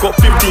 minutes later, got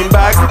 15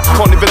 bags.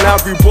 Can't even lie,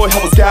 rude boy, I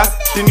was gas.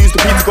 Didn't use the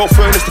beat to go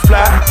furnish the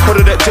flat.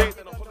 Hollered at J,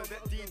 then I hollered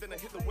at D, then I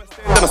hit the West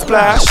End, then I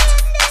splashed.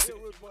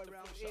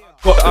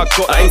 I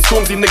ain't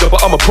Stormzy nigga,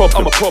 but I'm a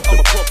problem.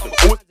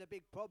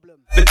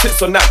 The tits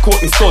on that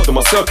court in Sodom.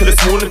 My circle is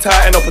small and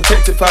tight and I'm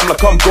protected, fam,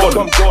 like I'm gone.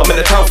 I'm in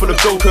a town full of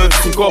jokers,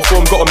 in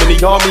Gotham, got a mini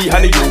army,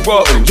 honey, you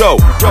rotten. Yo.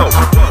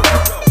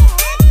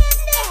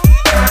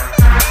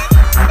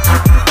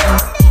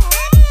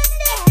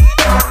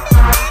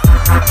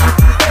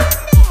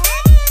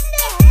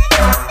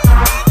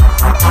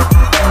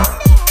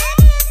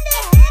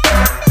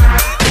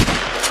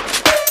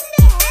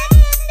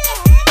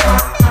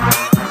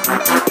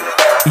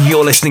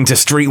 You're listening to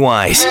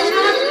Streetwise.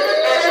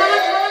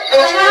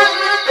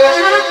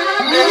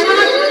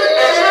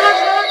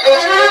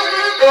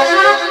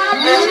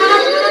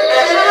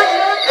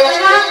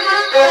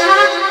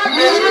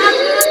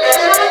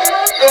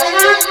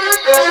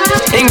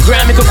 In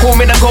gram, you can call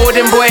me the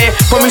golden boy.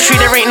 From me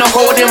street, there ain't no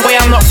golden boy,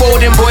 I'm not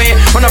folding boy.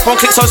 Run up on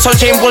clicks on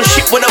James Bond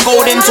shit with a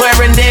golden toy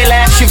and they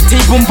like shifty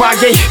boom bar,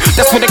 yeah.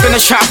 That's what they're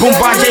gonna shout boom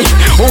bar, yeah.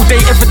 All day,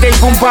 every day,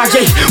 boom bar,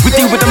 yeah. We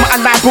deal with them at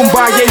like boom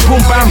bar, yeah,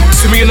 boom bam.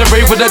 See me in the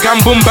rave with the gun,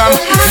 boom bam.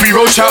 Free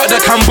road shout at the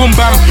cam, boom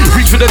bam.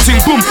 Reach for the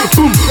ting, boom,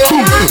 boom,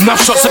 boom.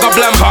 Enough shots I got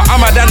blam.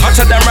 I'm a dan,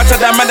 utter than, ratter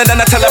than, madder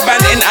than a Taliban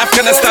in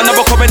Afghanistan.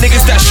 Never come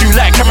niggas that shoot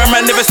like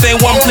cameraman. Never stay in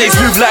one place,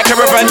 move like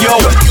caravan, yo.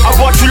 I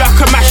bought you like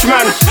a mash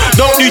man.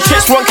 Don't do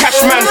checks, one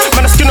cash man.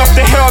 Man, I skin off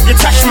the hair of your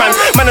tash man.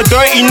 Man, I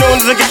dirty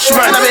known as a gash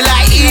man. And I be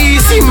like,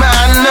 easy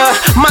man.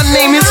 My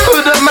name is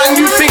Huda man.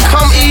 You think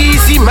I'm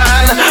easy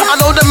man? I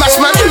know the mash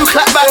man who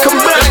clap back and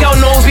burn. The girl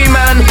knows me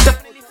man.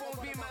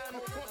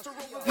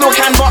 No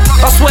can but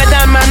I swear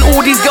down man.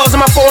 All these girls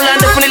on my phone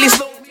line definitely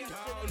slow.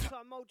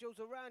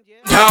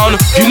 Down,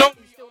 you know.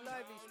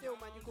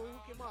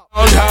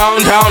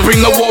 Down,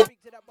 bring the war.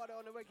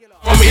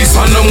 From East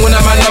London when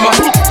I'm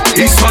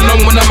East London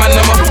when I'm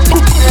Manama,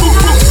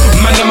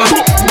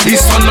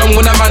 East London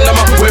when I'm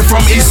we're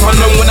from East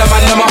London when I'm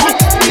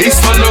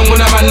East London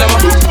when I'm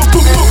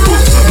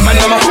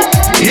Manama,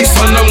 East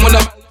London when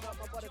I'm.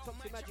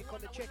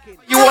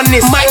 You on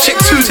this? Mic check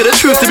 2 to the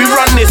truth to be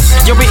run this.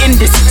 Yeah, we in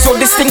this, so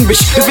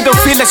distinguished. If we don't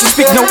feel like you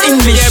speak no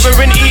English. Yeah,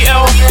 we're in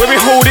EL, where we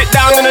hold it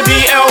down in the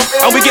DL.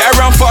 And we get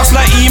around fast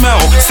like email.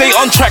 Stay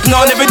on track,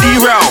 now never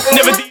derail.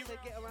 Never derail.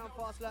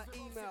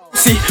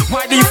 See,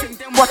 why do you think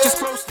them watch us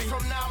closely?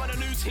 From now on a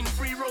new thing,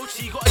 free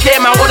roachy. Gotta get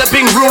him out with a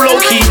big rule low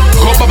key.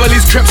 Got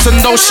bubbly's crips and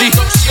doshi.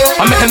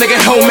 I make a nigga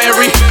Hail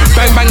Mary.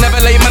 Bang bang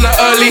never late, man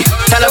early.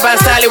 Taliban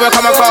style, we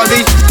come a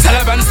causey.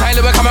 Taliban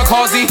style, we come a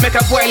causey. Make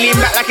a boy lean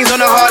back like he's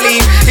on a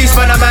Harley. He's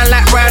man a man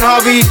like Brian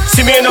Harvey.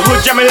 See me in the hood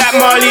jamming like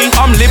Marley.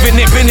 I'm living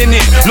it, been in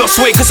it. Lost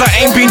weight cause I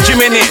ain't been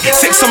gymming it.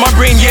 Sex on my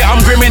brain, yeah,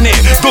 I'm grimming it.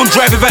 Don't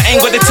drive if I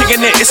ain't got the ting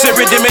in it. It's a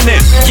rhythm in it.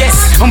 Yes,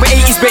 and we're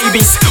 80s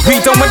babies. We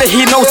don't wanna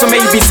hear no to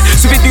maybes.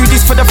 So we do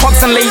this for the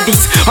fucks and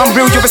ladies. I'm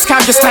real, you're a scam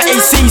just like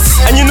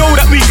ACs. And you know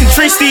that we can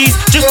trace these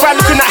just by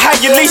looking at how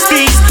you lace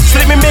these. So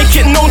let me make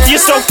it known to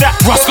yourself that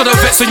Russ got a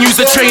vets and use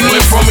the trainee.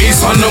 We're from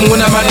East London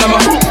when I'm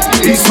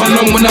East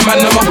London when I'm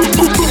Manama,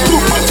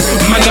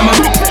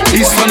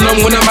 East London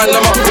when I'm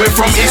we're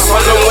from East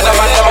London when I'm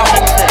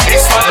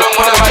East London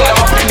when I'm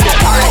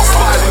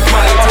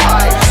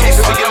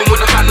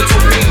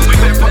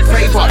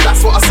Paper,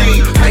 that's what I see.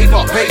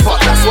 Paper,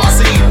 that's what I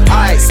see.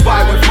 I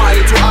spy with my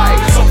little eye.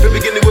 Something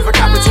beginning with a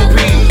capital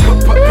P.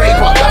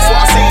 Paper, that's what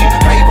I see.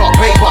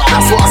 Paper,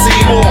 that's what I see.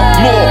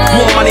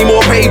 More money,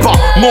 more paper.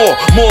 More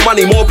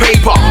money, more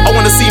paper. I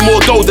wanna see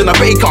more dough than a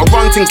baker.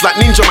 Run things like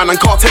Ninja Man and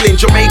Cartel in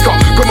Jamaica.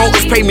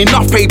 Promoters pay me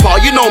enough paper.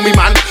 You know me,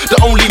 man. The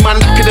only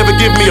man that could ever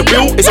give me a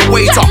bill is a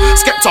waiter.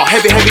 Skepta,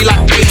 heavy like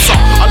Pacer.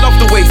 I love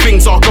the way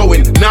things are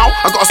going. Now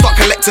I gotta start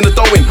collecting the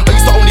dough in. I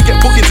used to only get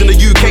bookings in the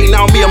UK.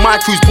 Now me and my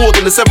crew's board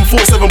in the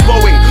 747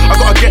 Boeing. I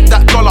gotta get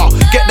that dollar,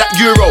 get that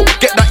euro,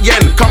 get that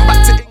yen. Come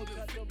back to England.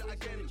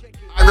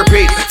 I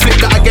repeat, flip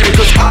that again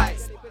cause I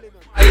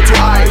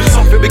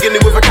something beginning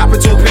with a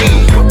capital P.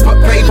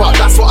 Paper,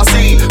 that's what I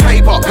see.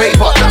 Paper,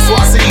 that's what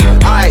I see.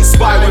 I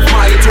spy with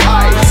my little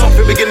eye.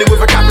 Something beginning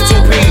with a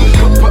capital P.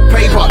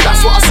 Paper,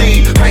 that's what I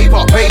see.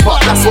 Paper,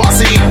 that's what I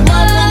see.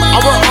 I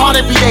work hard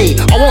every day.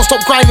 I won't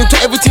stop grinding till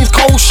everything's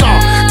kosher.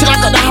 Till I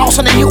got the house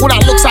on the hill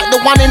that looks like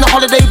the one in the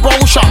holiday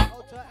brochure.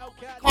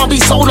 Can't be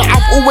solar.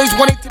 I've always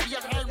wanted to be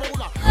a high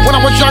roller. When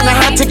I was young, I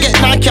had to get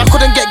Nike. I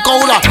couldn't get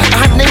Gola.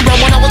 I had name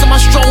brand when I was in my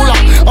stroller.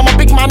 I'm a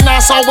big man now,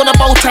 so I want a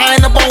bow tie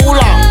and a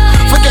bowler.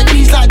 Forget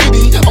beats like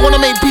Diddy. I wanna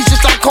make beats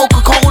just like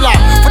Coca-Cola.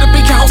 For the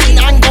big house in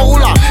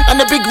Angola and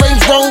the big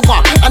Range Rover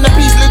and the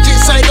beats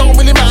legit, so it don't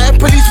really matter.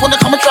 Police wanna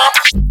come and trap.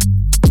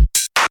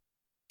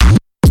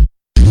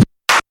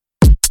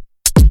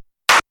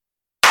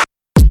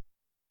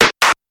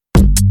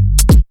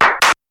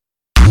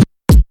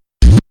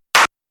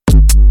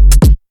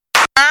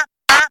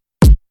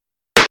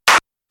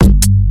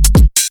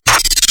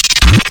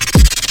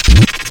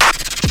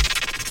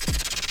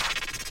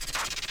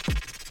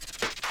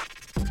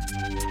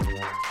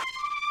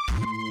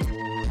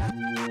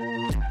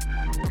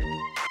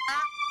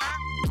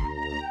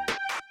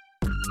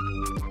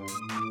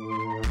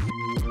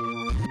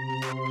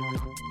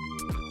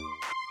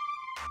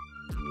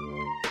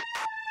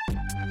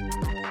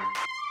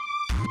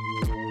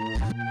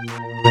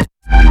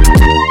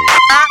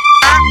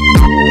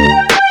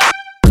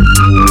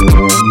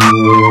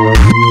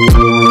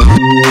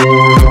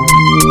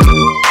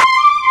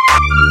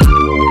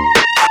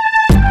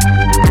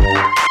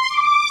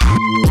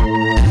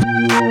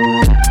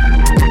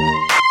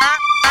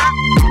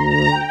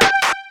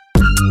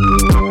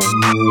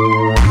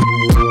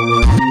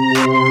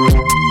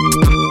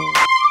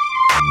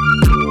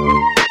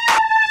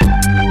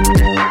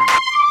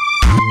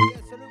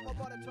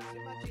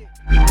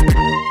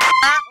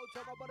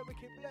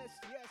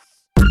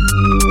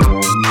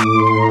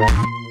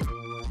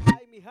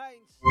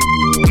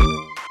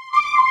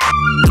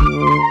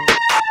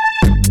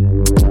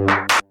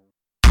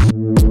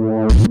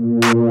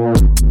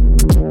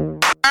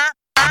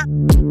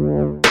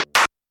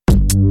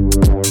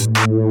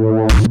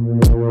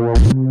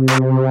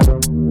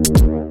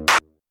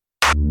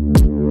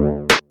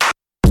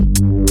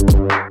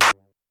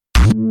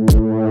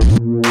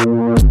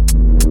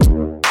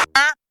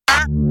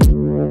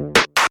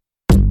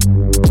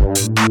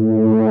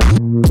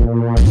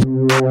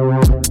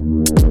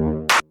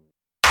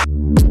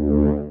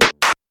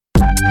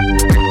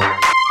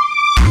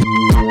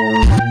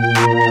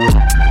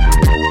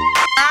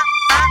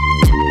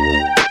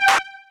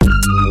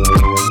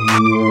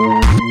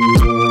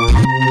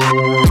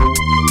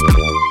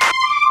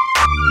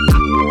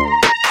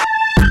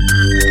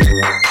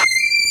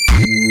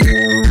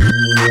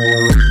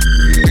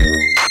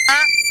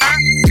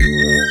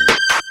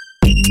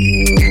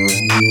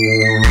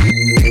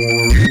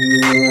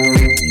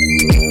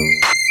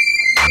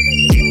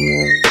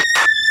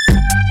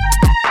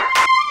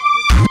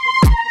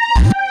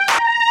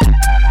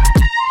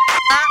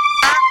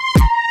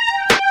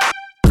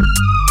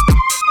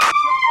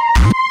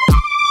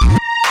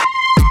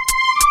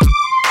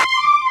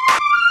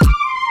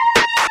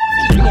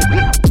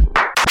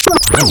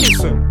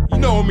 Listen, you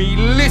know me,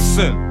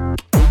 listen.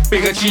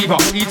 Big achiever,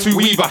 E2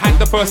 weaver, had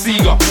the first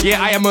Sega. Yeah,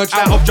 I emerged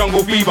out of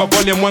jungle fever,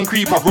 volume 1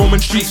 creeper, Roman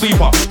street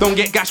sweeper. Don't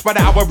get gashed by the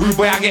hour, rude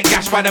boy, I get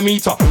gashed by the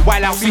meter.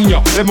 Wild out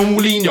senior, Lemon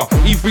Moulinho,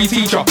 E3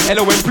 teacher,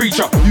 LOM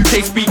preacher,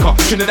 UK speaker,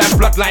 Trinidad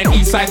bloodline,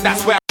 Eastside,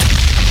 that's where.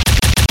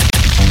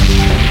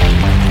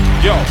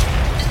 Yo,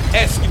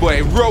 Esky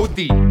boy,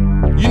 Roadie,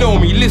 you know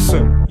me,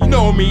 listen, you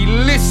know me,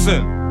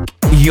 listen.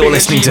 You're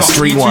listening to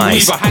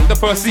Streetwise. Had the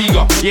first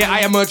Sega. Yeah, I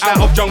emerged out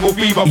of jungle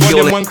fever.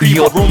 Volume 1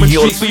 creeper, Roman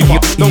street sweeper.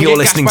 You're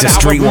listening to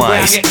Streetwise.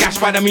 I get gashed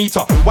by the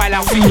meter. Wild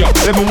out senior,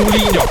 Lemon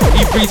Moulinho,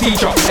 E3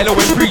 teacher, LOM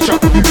preacher,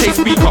 UK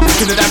speaker.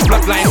 Trinidad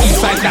bloodline,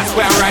 Eastside, that's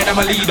where I ride. I'm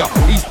a leader.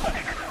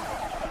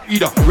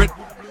 Leader, red,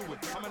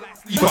 I'm a light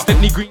sleeper.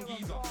 Stepney Green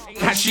geezer. Ain't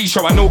had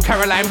shisha. I know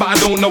Caroline, but I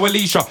don't know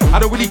Alicia. I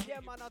don't really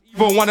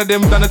even one of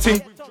them done a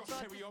thing.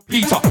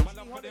 Peter.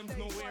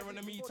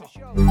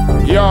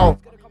 Yo.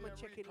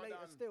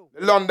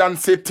 London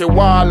City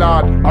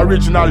Warlord,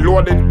 original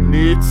loaded,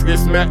 needs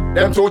respect.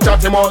 Them two chat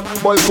him out,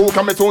 boy cook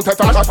and me two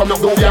set and chat from the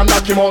doobie and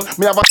knock him out.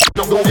 Me have a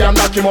doobie and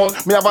knock him out.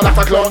 Me have a lot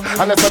of clown,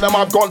 and they say them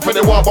have gone for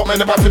the war, but me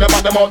never see them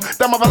at them out.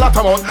 Them have a lot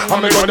of money,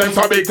 and me got them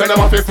so big, tell them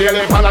have to steal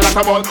him and a lot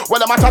of money.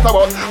 What them a chat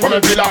about? When me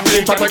feel like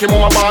feeling, try to take him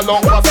on my ball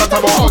long, what's that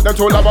about? Them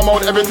two love them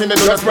out, everything they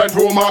do they spread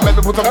rumor. Make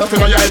me put some stuff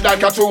in your head like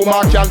a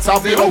tumor. Cancer,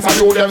 zero for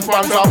you, them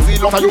sponsor.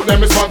 Zero for you,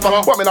 them is sponsor.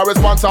 What me not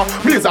sponsor?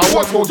 Please, I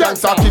watch go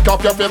gangster. Kick off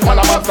your face, man,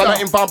 a monster, not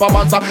in pamper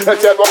monster.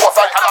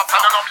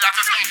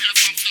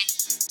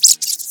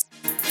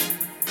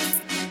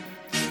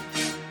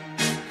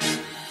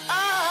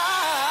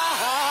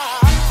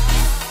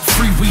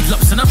 Free weed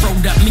lops in a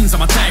road, that means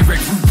I'm a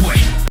direct root boy.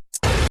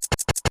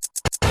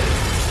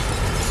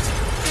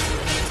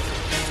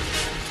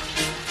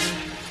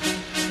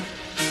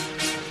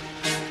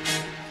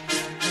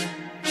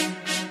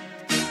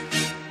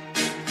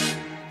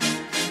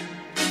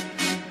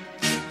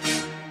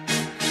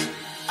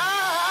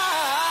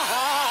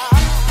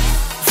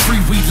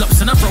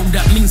 In a road,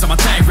 that means I'm a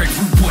direct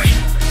root boy.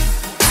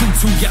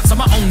 Two yachts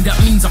on my own,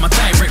 that means I'm a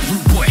direct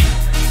root boy.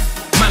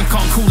 Man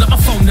can't call up my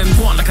phone and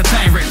go on like a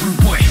direct root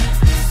boy.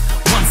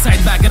 One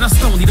side bag and a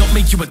stone, don't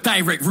make you a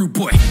direct root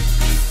boy.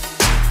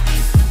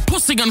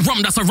 Pussy and rum,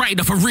 that's a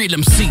rider for real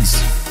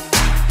MCs.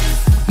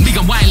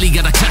 Nigga Wiley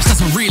got a clash, that's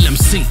a real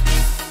MC.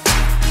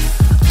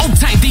 Old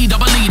tight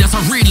D-double-E, that's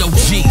a real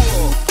OG.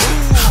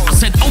 I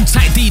said old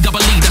tight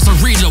D-double-E, that's a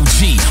real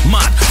OG.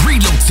 Mad,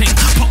 reload ting,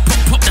 pop,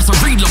 pop, pop, that's a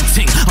reload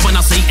ting. And when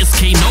I say it's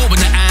K-No in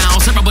the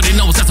house, everybody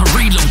knows that's a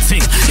reload ting.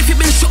 If you've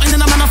been shooting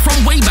then I'm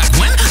from way back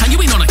when, and you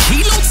ain't on a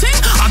kilo ting,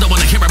 I don't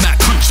wanna hear about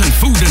crunch and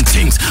food and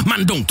things.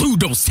 Man don't do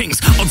those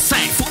things. On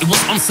site, thought it was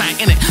on site,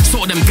 innit.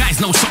 Saw them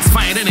guys, no shots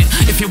fired, innit.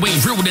 If you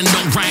ain't real then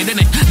don't ride,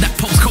 innit. That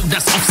postcode,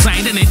 that's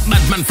offside, innit.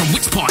 Madman from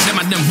which part?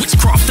 Them and them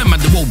witchcraft, them and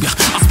the Wobia.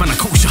 I span a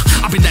kosher,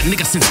 I've been that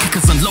nigga since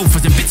kickers and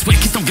loafers and bits where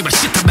kids don't give a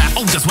shit about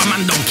elders, where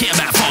man don't care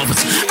about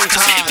fathers.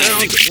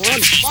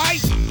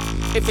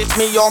 If it's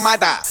me or my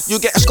dad, you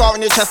get a scar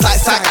on your chest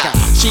like Saka.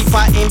 She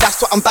fighting,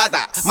 that's what I'm bad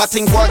at. My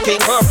thing working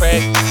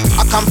perfect.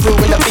 I come through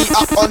with a beat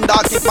up under.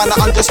 Give man a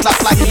 100 slaps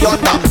like the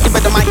under. Give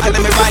me the mic and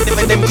let me ride it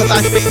with them, cause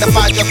I spit the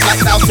fire just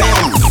like thou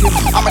saying.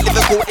 I'm a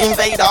lyrical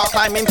invader,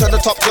 climb into the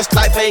top just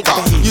like Vega.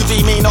 You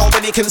see me,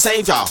 nobody can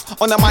save ya.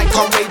 On the mic,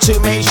 I'm way too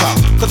major,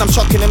 cause I'm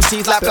shocking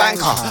MCs like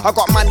Blanca. I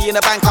got money in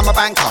the bank, I'm a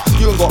banker.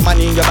 You ain't got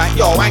money in your bank,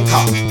 you're a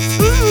wanker.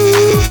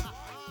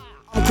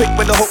 I'm quick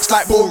with the hooks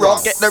like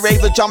Bullrock. Get the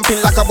raver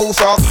jumping like a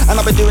bullfrog. And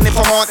I've been doing it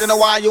for more than a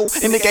while.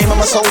 In the game I'm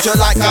a soldier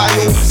like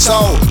Guile.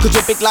 So, cause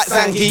you're big like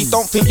Zangief,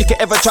 don't think you can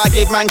ever try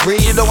give man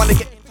greed. You don't wanna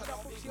get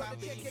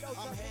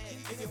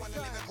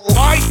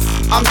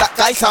I'm that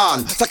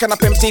Dyson, sucking up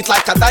MCs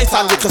like a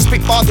Dyson. You can spit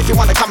bars if you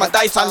wanna come a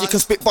Dyson. You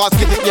can spit bars,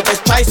 give it your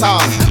best try,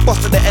 son.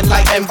 Boss to the end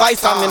like M.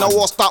 Bison. In a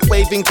war, start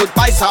waving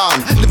goodbye,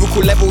 son.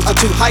 Lyrical levels are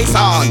too high,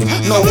 son.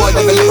 No word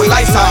of a little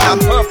lie, son. I'm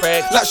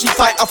perfect. Like she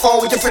fight a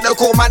foe, with your friend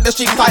call man, the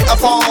street fight a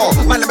foe.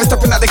 Man, let me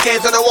stepping at the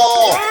gates of the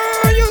war.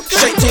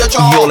 Straight to your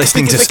jaw. You're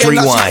listening to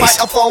Streetwise. Like she fight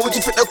a foe, with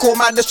your friend call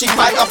man, the street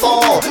fight a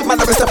foe. Man,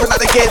 let me stepping at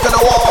the gates of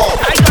the war.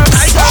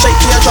 Straight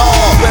to your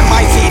jaw. When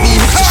my CD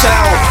hits the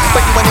shell,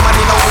 but you any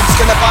money know it's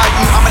gonna buy you.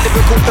 I'm a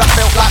lyrical black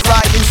belt like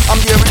Riley.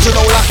 I'm the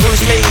original like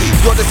Bruce Lee.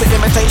 You're the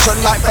imitation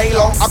like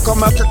Baylon. I can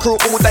murk a crew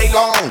all day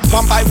long.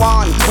 One by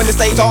one, when the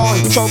stage on.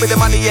 Show me the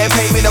money, yeah,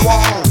 pay me the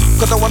one.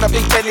 Cause I want a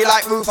big belly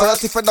like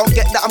Rufus. If I don't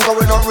get that, I'm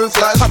going on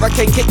ruthless.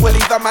 Hurricane kick will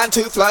leave a man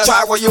toothless.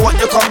 Try what you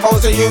want, your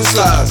combos are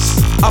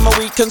useless. I'm a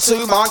weak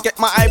consumer, get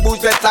my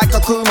eyeballs red like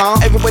a Kuma.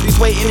 Everybody's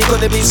waiting, it's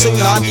gonna be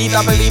sooner.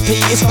 DWP,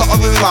 it's not a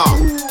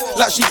rumor.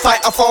 Like she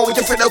fight a foe, with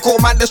your friend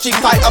call man, the street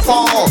fight a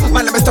foe.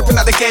 Man, let me stepping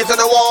at the gates of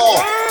the war.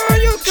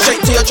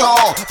 Straight to your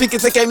jaw. Think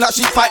it's a game like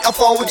Street Fighter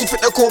 4. Would you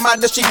think the cool man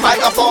the Street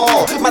Fighter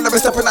 4? Man, I'm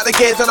stepping at the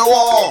gears of the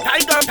wall.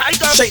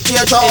 Straight to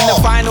your jaw. In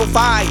the final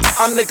fight,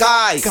 I'm the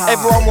guy.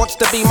 Everyone wants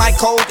to be my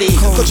Cody.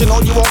 Cause you know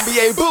you won't be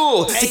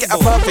able to get a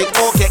perfect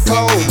or get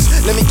close.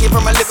 Let me give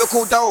him a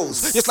lyrical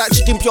dose. Just like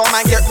chicken pure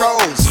man get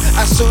rolls.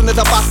 As soon as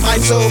I bust my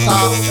sofa.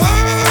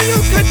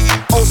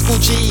 Old school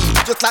G,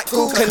 just like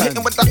who can hit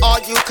him with the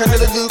R, you can,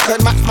 you can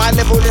match my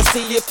level, let's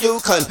see if you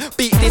can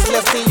beat this,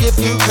 let's see if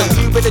you can.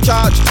 You be the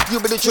judge, you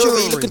be the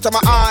jury. Look into my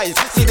eyes,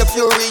 see the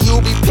fury.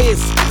 You'll be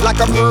pissed like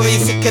a brewery.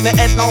 Sick in the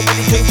head,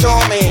 nobody can show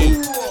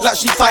me. Like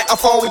Street Fighter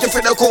 4, we just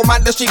finna call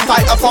man the Street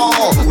Fighter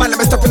 4. Man,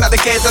 I'm stepping at the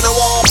gates of the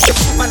wall.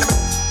 Man,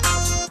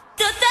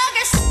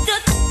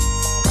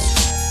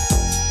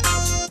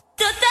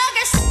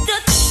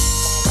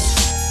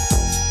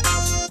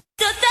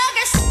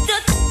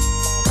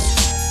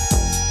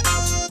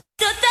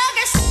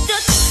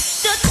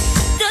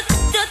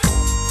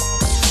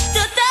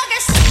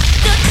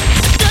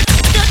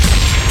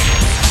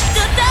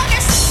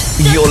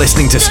 You're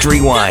listening to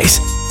Streetwise.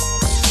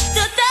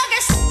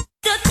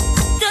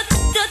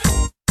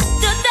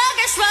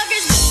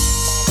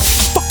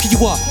 Fuck you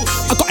up.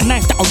 I got a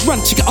knife that'll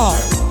run to your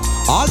arm.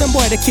 All them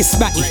boy they kiss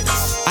Matty.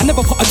 I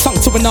never put a tongue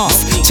to an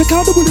ass. Check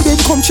out the one of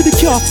them come to the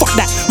car. Fuck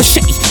that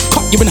machete,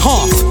 cut you in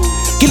half.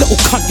 You little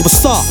cunt, you a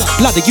star.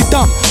 Bloody you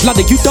dumb,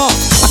 bloody you dark.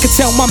 I can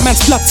tell my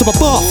man's blood to a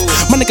bath.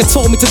 My nigga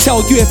told me to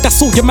tell you if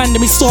that's all your man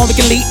to me saw. We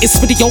can leave this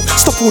video.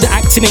 Stop all the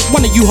acting, ain't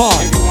one of you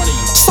hard.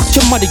 Suck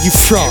your mother, you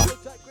fraud.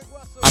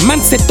 A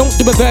man said don't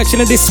do a version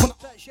of this one,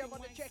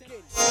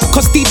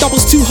 cause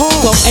D-double's too hard.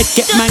 Well, Ed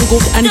get mangled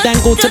and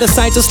dangled to the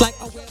side just like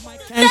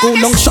angle.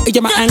 Long shot of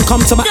your man,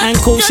 come to my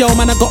ankles. Yo,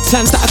 man, I got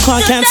plans that I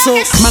can't cancel.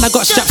 Man, I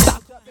got straps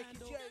that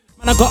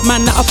man, I got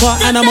man that I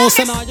part animals.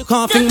 So now you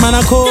can't think, man,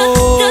 I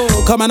cool.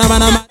 Come on, man,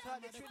 man.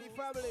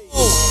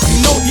 You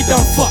know you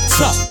done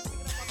fucked up.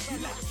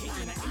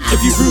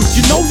 If you rude,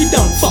 you know you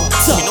done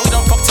fucked up. You know you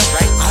done fucked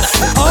up, right?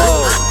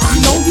 Oh,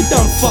 you know you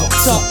done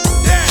fucked up.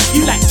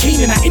 You like Kane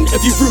in that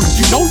interview room,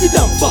 you know you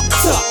done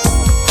fucked up.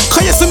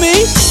 Can you see me?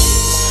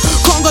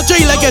 Can't go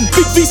jail again.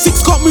 Big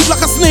V6 can't move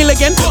like a snail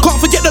again. Can't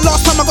forget the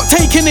last time I got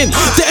taken in.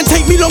 Didn't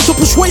take me long to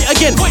push weight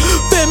again.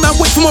 Bear man,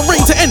 wait for my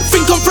reign to end.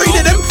 Think I'm afraid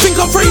of them, think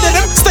I'm afraid of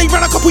them. Stay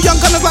round a couple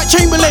young gunners like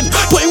Chamberlain.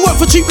 Putting work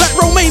for cheap like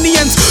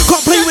Romanians.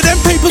 Can't play with them,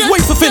 papers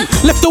wafer thin.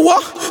 Left the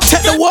what?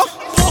 Tech the what?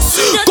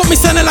 Got me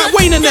sounding like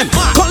Wayne and them.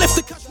 Can't left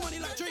the cash money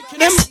like Drake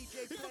and them.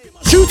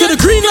 Shoot to the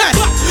green light.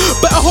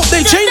 Better hope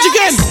they change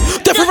again.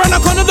 Death around a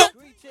corner though.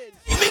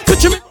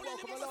 Picture me.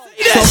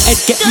 So Ed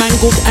get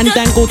mangled and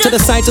dangled to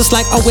the side just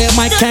like I wear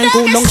my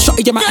Kangol. Long shot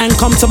of your man,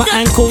 come to my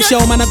ankles. Yo,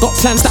 man, I got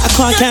plans that I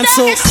can't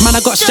cancel. Man,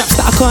 I got straps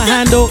that I can't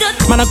handle.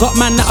 Man, I got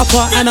man that I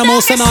part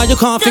animals. So now you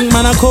can't think,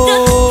 man, I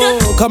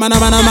cool. Come on,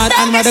 man, I'm mad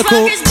and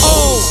radical.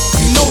 Oh,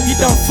 you know you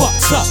done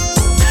fucked up.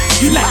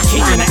 You like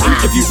King in that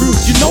interview room.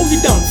 You know you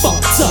done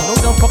fucked up.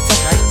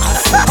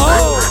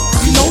 Oh,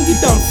 you know you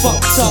done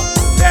fucked up.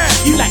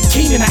 You like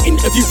King in that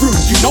interview room.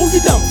 You know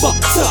you done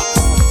fucked up.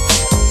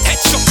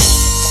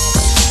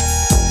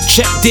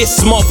 Check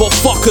this,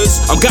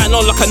 motherfuckers. I'm going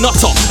on like a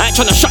nutter. I ain't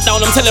tryna shut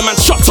down, I'm telling man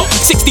shut up.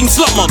 16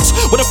 slot months,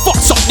 with a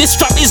fuck's up. This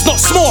strap is not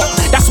small.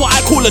 That's why I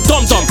call a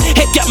dum-dum.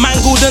 Head get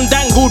mangled and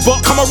dangled,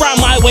 but come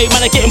around my way,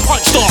 man, I'm getting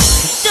punched off.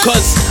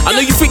 Cause I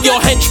know you think you're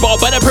hench, but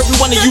I bet every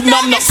one of you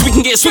numbnuts, we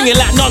can get swinging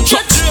like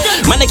nunchucks.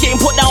 Man, they're getting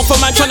put down for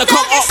man tryna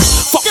come up.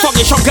 Fuck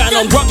froggish, I'm going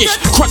on ruggish.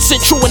 Crutch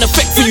central in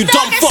effect for you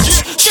dumb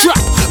fucks.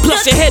 Strap,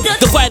 plus your head,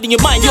 dividing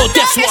your mind, you're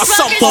deaf's what I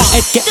sum for.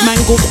 Head get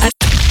mangled and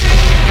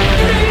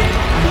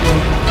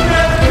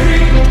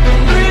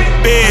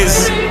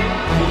Biz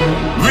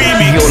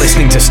Remix. You're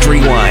listening to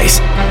Streetwise.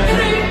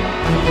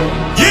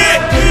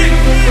 Yeah.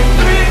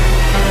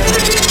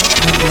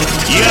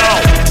 Yo,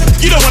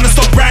 you don't wanna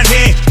stop round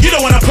here. You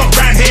don't wanna pop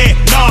round here.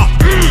 Nah.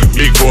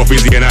 Big four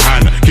fizzy in a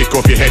hand. Kick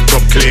off your head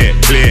top clear,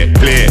 clear,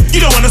 clear. You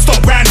don't wanna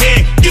stop round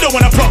here. You don't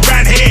wanna pop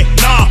round here.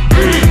 Nah.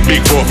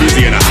 Big four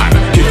fizzy in a hand.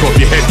 Kick off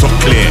your head top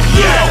clear.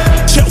 Yo.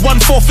 Check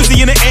 1-4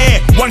 fizzy in the air.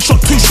 1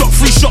 shot, 2 shot,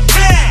 3 shot.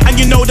 And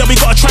you know that we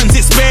got a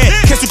transit spare.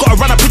 Guess you gotta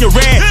run up in your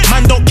rear.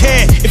 Man don't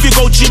care if you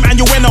go gym and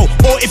you weno,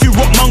 or if you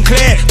rock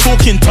Montclair.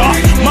 Talking tough,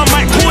 man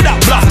might call that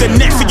bluff. The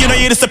next thing you know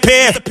you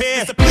disappear.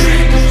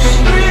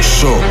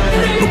 Sure,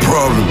 no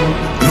problem.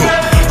 Look,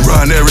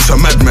 round there it's a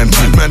madman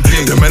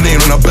thing. The man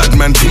ain't on a bad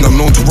man thing. I'm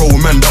known to roll a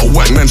man that'll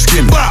whack man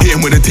skin. Hit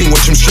him with a thing,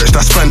 watch him stretch,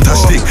 that's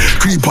fantastic.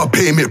 Creep up,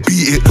 pay him it,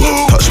 beat it.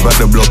 Touch back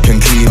the block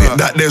and clean it.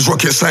 That there's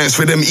rocket science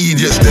for them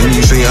idiots. Then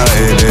you say out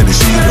here, there they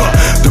see that.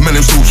 The man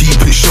them still keep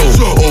it show.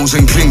 O's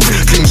and clings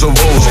of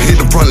O's. Hit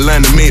the front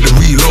line and make the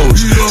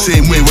reloads.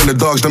 Same way when the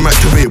dogs them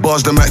activate,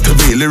 bars them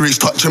activate. Lyrics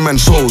touch a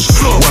man's souls.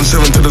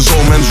 1-7 to the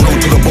zone, man's roll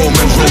to the bone,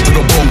 man's roll to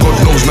the bone. God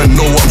knows man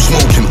know what I'm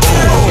smoking.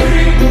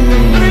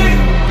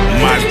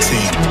 Mad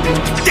team.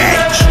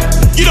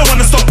 You don't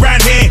wanna stop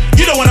round here.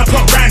 You don't wanna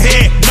pop round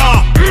here.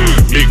 Nah.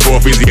 Big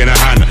four fizzy in a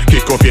hand.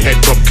 Kick off your head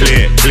top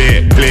clear,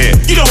 clear, clear.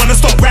 You don't wanna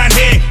stop round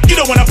here. You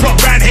don't wanna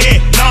pop round here.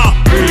 Nah.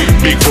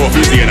 Big four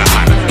fizzy in a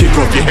hand. Kick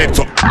off your head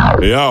top.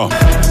 Yo,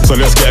 so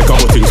let's get a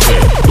couple things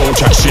clear. Don't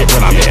chat shit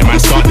when I'm here, man,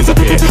 start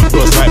disappear.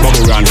 Burst like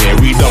bubble round here,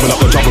 we double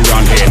up the trouble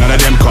round here. None of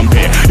them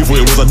compare. You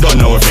thought it was a done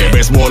now affair, but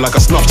it's more like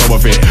a snuff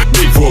job affair.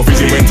 Big 4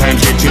 busy when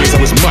times get chilly,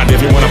 so it's mad if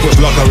you wanna push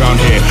luck around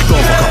here.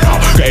 Don't fuck up now,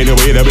 got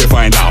anyway that we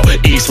find out.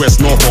 East, west,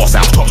 north or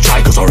south, top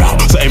strikers are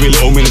out. So every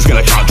little minute's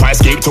gonna count. Try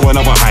escape to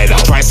another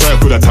hideout. Try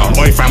circle the town.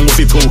 Oi fam,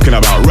 what's he talking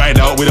about? Ride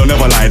out, we don't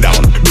never lie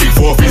down. Big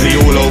 4 busy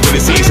all over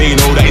the city, so you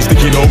know that it's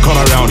sticky, don't come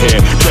around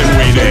here. Then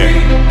we there.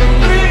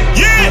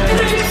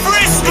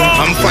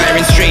 I'm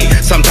firing straight,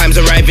 sometimes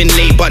arriving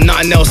late, but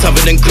nothing else other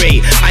than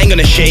great. I ain't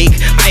gonna shake,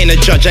 I ain't a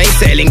judge, I ain't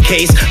settling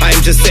case, I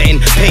am just setting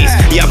pace.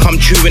 Yeah, I come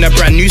true in a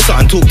brand new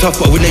something, talk tough,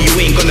 but we know you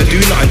ain't gonna do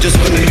nothing, just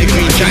call me the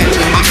green giant.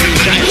 I'm green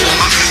giant.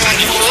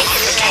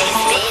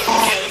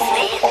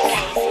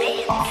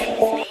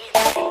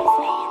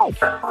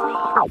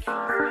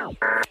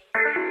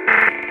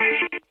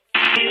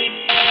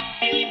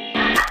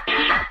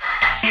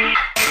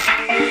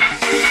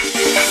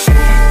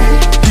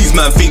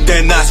 Man think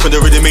they're nice, but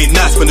the rhythm ain't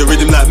nice, but the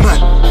rhythm like man.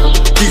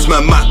 These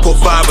man might put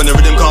vibe when the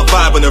rhythm can't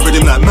vibe when the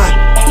rhythm like man.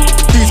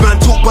 These man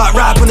talk about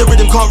rap when the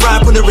rhythm can't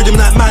rap when the rhythm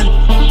like man.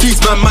 These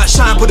man might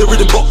shine for the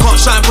rhythm but can't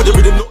shine for the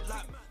rhythm not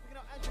like man.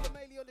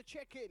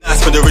 Nice,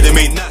 but the rhythm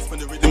ain't nice,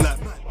 but the rhythm like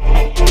man.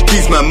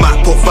 These man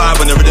might put vibe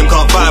when the rhythm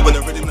can't vibe when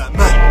the rhythm like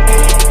man.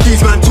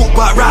 These man talk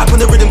about rap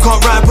when the rhythm can't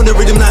rap when the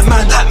rhythm like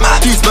man.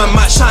 These man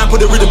might shine for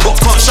the rhythm but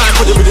can't shine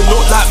for the rhythm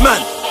not like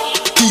man.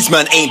 These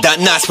man ain't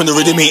that nice when the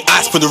rhythm ain't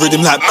ice for the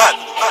rhythm like man.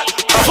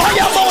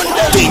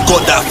 They ain't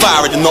got that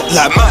fire and they're not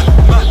like man.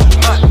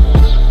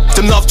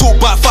 Them love talk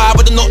about fire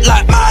but they're not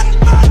like man.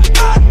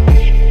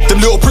 Them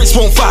little pricks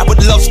won't fight but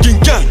they love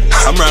skin gang.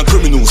 I'm round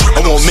criminals,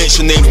 I won't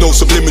mention names, no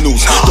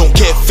subliminals. Don't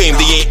care fame,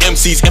 they ain't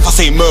MCs. If I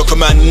say murder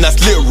man, then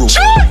that's literal.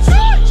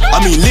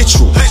 I mean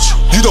literal.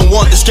 You don't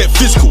want this, get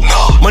physical.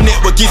 My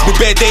network gives me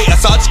bad data,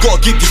 so I just gotta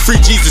give these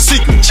 3Gs the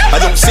signal. I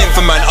don't send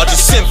for man, I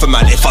just send for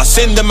man. If I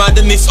send a man,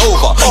 then it's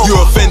over.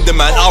 You offend the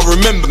man, I'll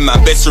remember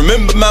man. Best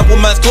remember man when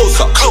man's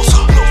closer.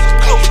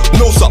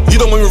 No sir, you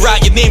don't want me to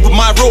write your name with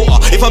my rotor.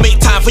 If I make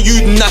time for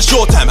you, then that's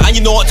your time. And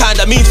you know what time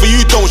that means for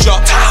you, don't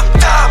ya?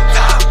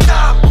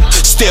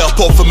 Stay up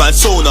off a man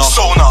sonar.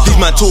 These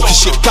man talking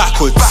shit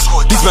backwards.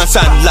 These man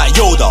sounding like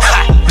Yoda.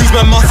 These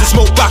man must have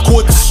smoked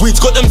backwards.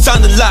 Weeds got them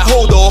sounding like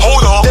hold on.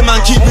 Them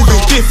man keep moving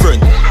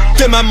different.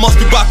 Them man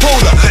must be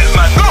bipolar.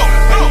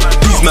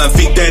 These man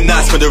think they're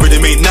nice when the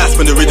rhythm ain't nice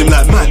when the rhythm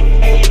like man.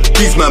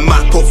 These man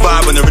might put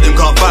vibe when the rhythm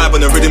can't vibe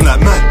when the rhythm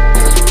like man.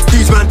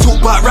 These man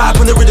talk about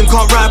rap when the rhythm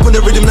can't rap when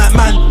the rhythm like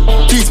man.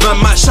 These man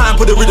might shine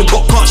for the rhythm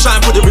but can't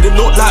shine for the rhythm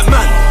not like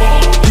man.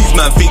 These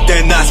man think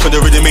they're nice when the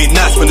rhythm ain't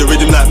nice when the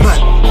rhythm like man.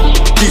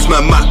 These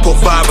man might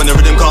put vibe when the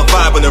rhythm can't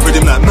vibe when the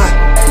rhythm like man.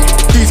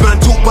 These man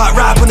talk about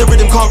rap when the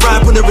rhythm can't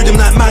rap when the rhythm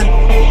like man.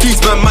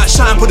 These man might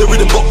shine for the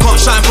rhythm but can't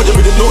shine for the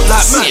rhythm not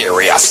like man.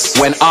 Serious.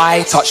 When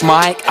I touch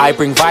mic, I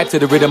bring vibe to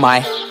the rhythm.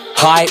 I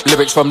hype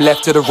lyrics from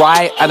left to the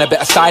right and a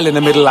bit of style in the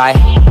middle. I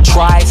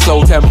try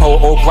slow tempo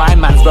or grind,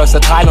 man's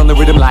versatile on the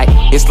rhythm. Like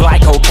it's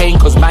like cocaine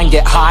cause man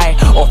get high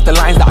off the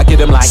lines that I give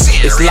them. Like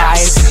it's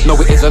lies, no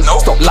it isn't.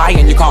 Stop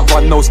lying, you can't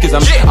run no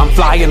schism. I'm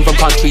flying from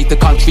country to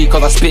country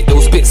cause I spit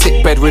those bit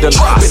sick bedridden.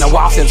 Been a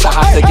while since I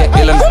had to get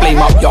ill and flame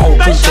up your whole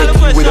crew. Take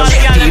you with them,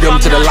 feed them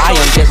to the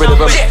lion, get rid of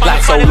them.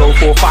 Like solo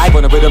 4-5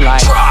 on the rhythm.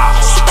 Like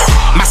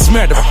mass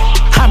murderer.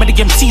 How many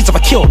MCs have I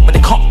killed? But they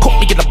can't put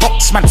me in the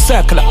box, man,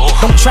 circular.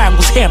 Don't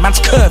triangles here,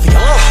 man's curvier.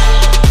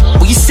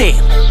 What you saying?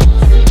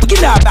 What you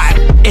know about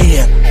it?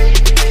 Yeah.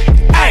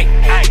 Hey,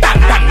 that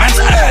man's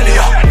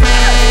earlier.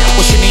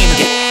 What's your name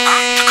again?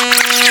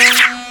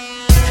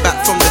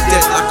 Back from the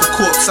dead like a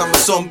corpse, I'm a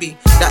zombie.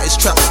 That is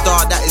trap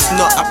star, that is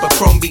not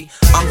Abercrombie.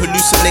 I'm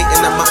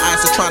hallucinating and my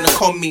eyes are trying to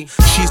con me.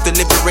 She's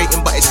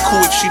deliberating but it's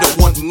cool if she don't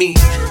want me.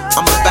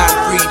 I'm a bad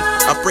breed,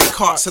 I break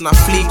hearts and I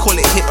flee, call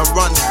it hit and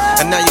run.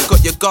 And now you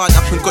got your guard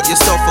up and got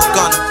yourself a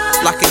gun.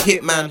 Like a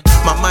hitman,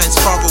 my mind's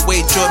far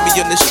away, join me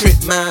on this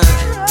trip man.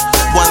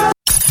 One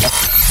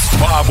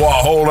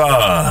Babwah, hold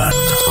on.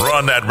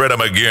 Run that rhythm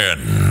again.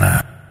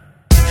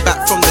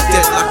 Back from the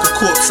dead like a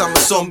corpse, I'm a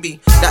zombie.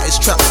 That is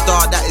trap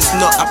star, that is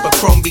not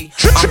Abercrombie.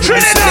 I'm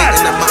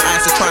hallucinating and my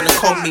eyes are trying to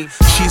con me.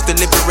 She's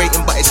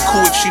deliberating but it's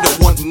cool if she don't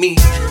want me.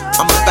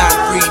 I'm a bad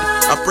breed,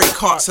 I break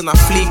hearts and I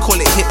flee, call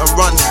it hit and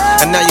run.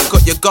 And now you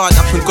got your guard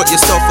up and got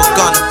yourself a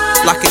gun.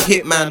 Like a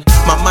hitman,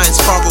 my mind's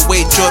far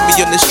away, join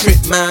me on this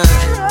trip man.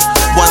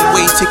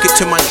 One-way ticket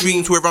to my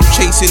dreams where I'm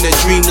chasing a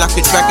dream like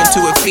a dragon to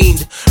a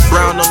fiend.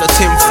 Brown on the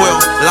tin foil,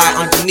 light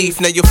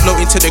underneath. Now you're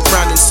floating to the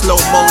ground in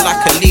slow-mo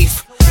like a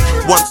leaf.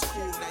 Once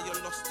cool, now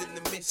you're lost in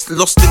the mist.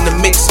 Lost in the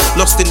mix,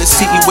 lost in the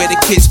city where the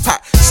kids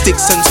pack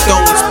sticks and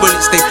stones.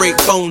 Bullets, they break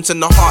bones.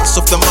 And the hearts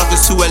of the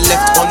mothers who are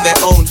left on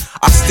their own.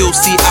 I still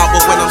see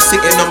Albert when I'm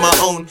sitting on my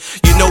own.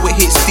 You know it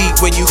hits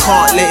deep when you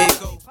can't let it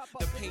go.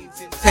 The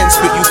pain's intense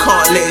but you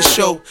can't let it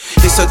show.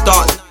 It's a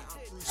dark night,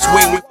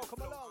 swing with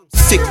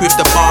sick with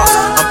the bars.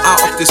 I'm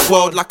out of this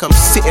world like I'm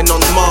sitting on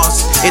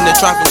Mars. In the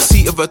driving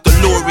seat of a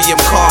DeLorean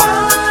car.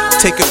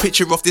 Take a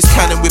picture of this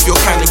cannon with your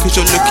cannon, cause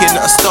you're looking at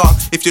a star.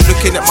 If you're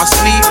looking at my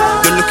sleeve,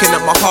 you're looking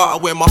at my heart. I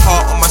wear my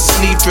heart on my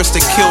sleeve, dressed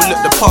to kill,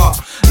 look the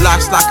part.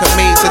 Life's like a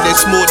maze and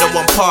there's more than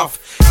one path.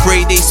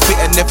 Grade A spit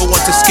and never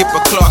want to skip a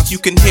class. You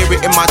can hear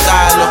it in my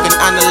dialogue and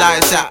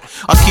analyze that.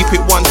 I keep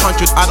it 100,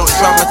 I don't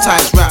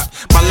dramatize rap.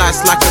 My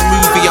life's like a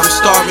movie, I'm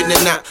starring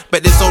in that.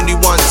 But there's only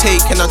one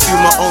take and I do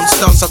my own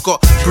stunts. I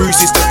got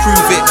bruises to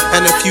prove it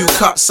and a few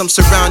cuts. I'm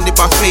surrounded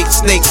by fake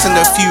snakes and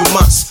a few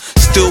mutts.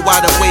 Still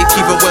wide awake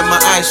even when my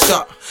eyes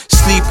shut.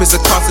 Sleep is a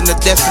cousin of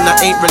death and I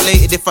ain't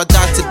related. If I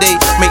die today,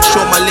 make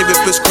sure my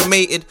lyric was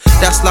cremated.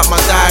 That's like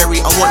my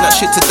diary, I want that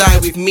shit to die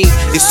with me.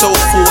 It's so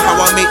full how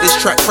I make this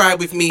track cry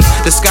with me.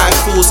 The sky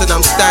falls and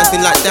I'm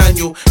standing like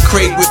Daniel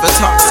Craig with a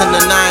tux and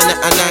a 9 at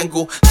an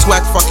angle.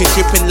 Swag fucking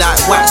dripping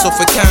like wax off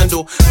a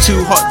candle.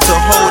 Too hot to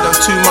hold, I'm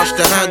too much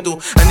to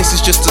handle. And this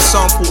is just a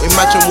sample,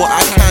 imagine what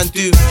I can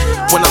do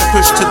when I'm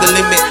pushed to the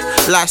limit.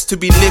 Life's to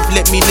be lived,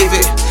 let me live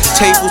it.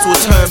 Tables will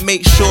turn,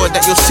 make sure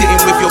that you're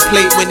sitting with your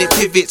plate when it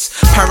pivots.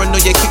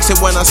 Paranoia kicks in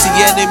when I see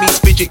enemies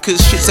fidget,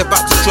 cause shit's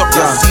about to drop,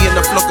 yeah. Seeing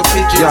a flock of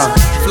pigeons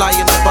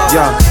flying above,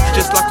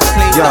 just like a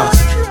plane does.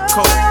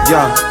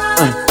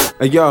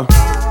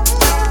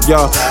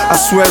 I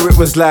swear it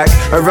was like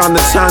around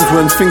the times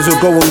when things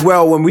were going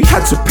well, when we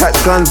had to pack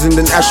guns and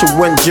then Asher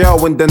went jail.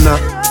 And then a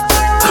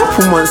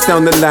couple months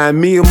down the line,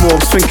 me and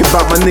Morgs thinking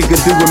about my nigga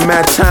doing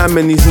mad time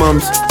and his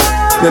mums.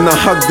 Then I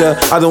hugged her,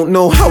 I don't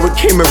know how it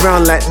came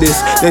around like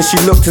this. Then she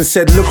looked and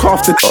said, look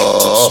after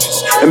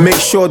and make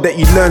sure that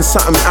you learn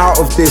something out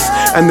of this.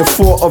 And the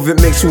thought of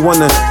it makes you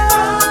wanna,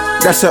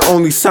 that's her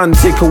only son,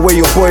 take away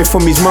your boy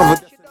from his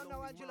mother.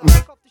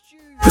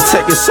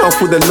 Protect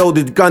yourself with a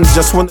loaded gun,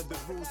 just one of the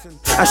rules. And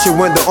Asher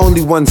weren't the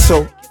only one,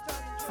 so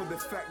for the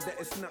fact that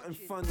it's nothing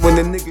fun when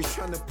the niggas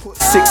trying to put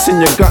 6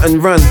 in your gut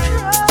and run.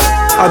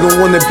 I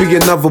don't wanna be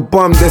another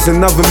bum, there's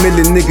another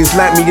million niggas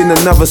like me in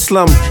another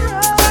slum.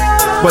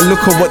 But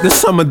look at what the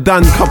summer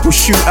done. Couple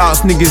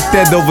shootouts, niggas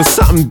dead over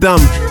something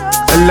dumb.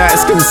 And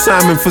light-skinned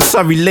Simon for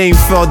Surrey Lane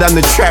fell down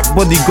the track,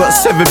 body got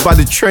severed by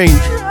the train.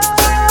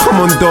 Come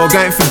on dog,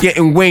 I ain't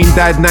forgetting Wayne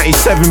died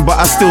 97, but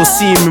I still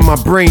see him in my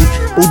brain.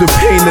 All the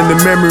pain and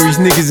the memories,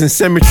 niggas in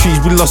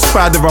cemeteries. We lost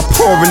Spider, I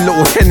pour a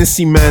little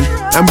Hennessy, man.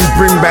 And we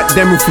bring back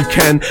them if we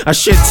can. I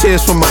shed tears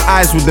from my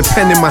eyes with the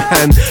pen in my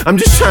hand. I'm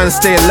just trying to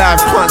stay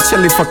alive, can't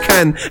tell if I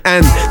can.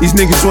 And these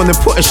niggas wanna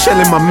put a shell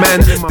in my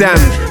man.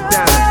 Damn.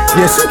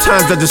 Yeah,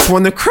 sometimes I just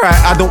wanna cry,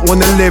 I don't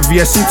wanna live.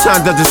 Yeah,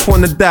 sometimes I just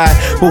wanna die.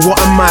 But what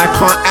am I?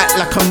 Can't act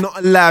like I'm not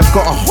alive.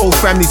 Got a whole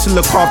family to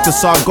look after,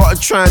 so I gotta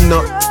try and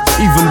not.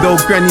 Even though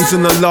granny's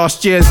in the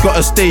last years,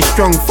 gotta stay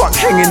strong. Fuck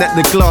hanging at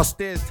the glass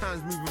stairs.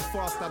 Time's moving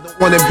fast, I don't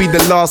wanna be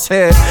the last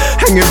hair.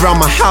 Hanging around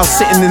my house,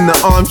 sitting in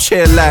the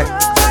armchair like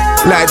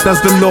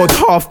does the Lord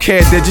half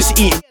care? They're just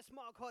eating.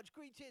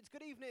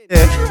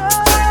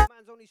 Yeah.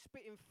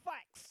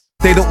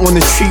 They don't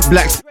wanna treat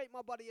blacks.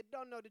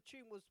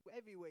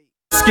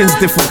 Skin's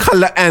different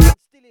colour and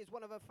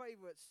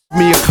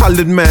me a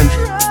coloured man.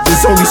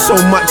 There's only so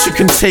much you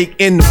can take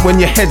in when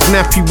your head's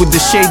nappy with the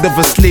shade of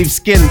a slave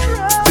skin.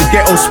 The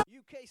ghetto's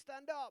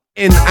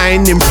in, I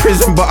ain't in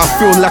prison but I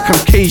feel like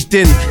I'm caged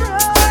in.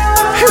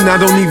 And I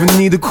don't even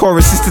need a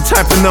chorus, it's the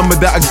type of number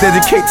that I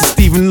dedicate to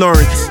Stephen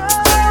Lawrence.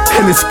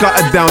 And it's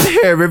gutted down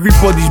here,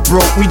 everybody's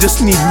broke, we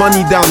just need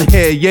money down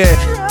here, yeah.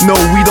 No,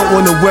 we don't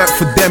wanna work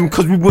for them,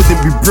 cause we wouldn't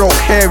be broke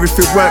here if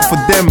it weren't for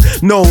them.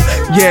 No,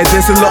 yeah,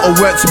 there's a lot of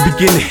work to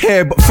begin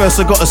here, but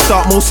first I gotta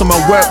start most of my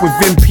work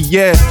within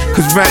Pierre.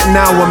 Cause right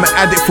now I'm an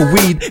addict for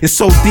weed, it's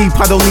so deep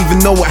I don't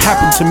even know what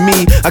happened to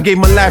me. I gave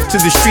my life to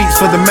the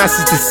streets for the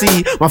masses to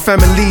see. My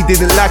family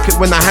didn't like it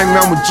when I hang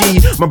around with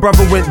G. My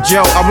brother went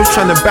jail, I was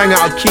trying to bang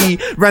out a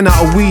key. Ran out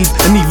of weed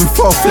and even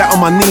fell flat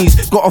on my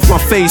knees. Got off my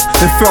face,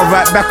 then fell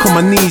right back on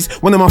my knees.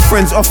 One of my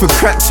friends offered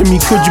crack to me,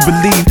 could you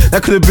believe?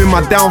 That could have been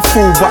my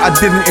downfall, but I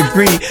didn't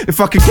agree. If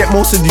I could get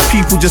most of these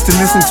people just to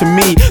listen to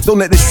me. Don't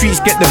let the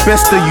streets get the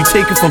best of you,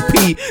 take it from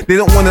P. They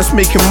don't want us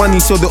making money,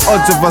 so the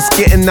odds of us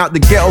getting out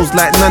the ghettos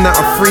like none out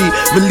of free.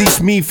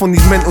 Release me from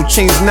these mental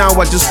chains now,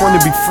 I just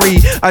wanna be free.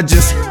 I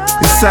just,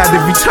 inside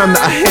every time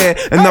that I hear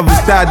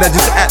another's died, I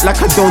just act like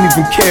I don't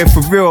even care,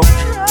 for real.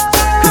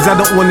 Cause I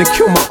don't wanna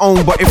kill my own,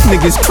 but if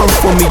niggas come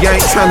for me, I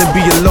ain't tryna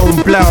be alone,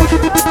 blow.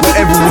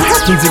 Whatever will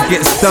happen, it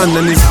gets done,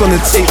 and it's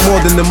gonna take more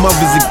than the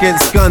mothers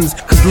against guns.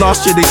 Cause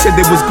last year they said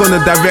they was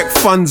gonna direct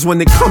funds. When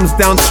it comes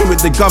down to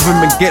it, the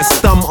government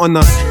gets dumb on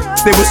us.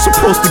 They were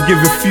supposed to give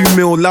a few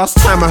mil. Last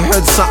time I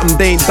heard something,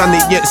 they ain't done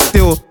it yet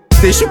still.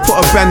 They should put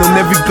a ban on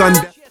every gun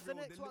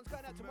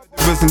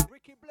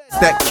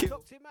that killed.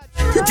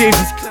 Who gave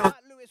these clowns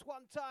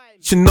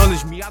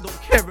acknowledge me? I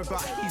don't care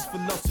about his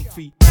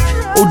philosophy.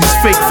 All these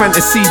fake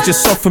fantasies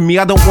just soften me.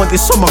 I don't want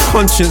this on my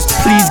conscience,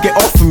 please get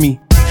off of me.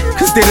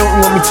 Cause they don't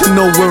want me to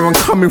know where I'm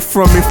coming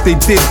from. If they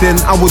did, then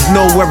I would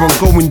know where I'm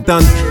going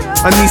done.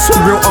 I need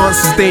some real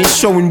answers, they ain't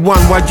showing one.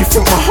 Why'd you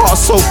think my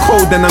heart's so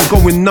cold and I'm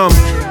going numb?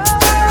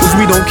 Cause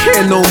we don't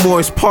care no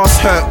more, it's past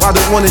hurt. I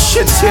don't wanna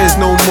shed tears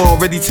no more.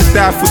 Ready to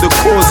die for the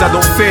cause, I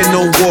don't fear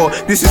no war.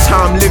 This is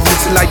how I'm living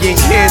till I ain't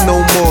here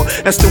no more.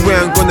 That's the way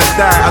I'm gonna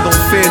die, I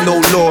don't fear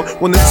no law.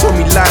 Wanna tell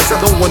me lies, I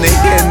don't wanna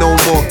hear no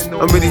more.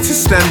 I'm ready to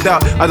stand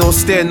up, I don't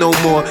stare no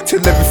more.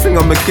 Till everything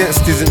I'm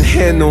against isn't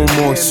here no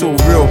more. It's so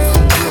real.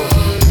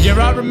 Yeah,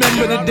 I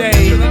remember the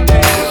day.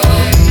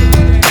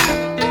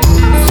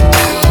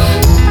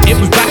 It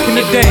was back in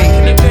the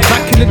day,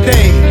 back in the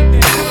day.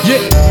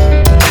 Yeah,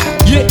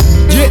 yeah,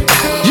 yeah,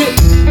 yeah.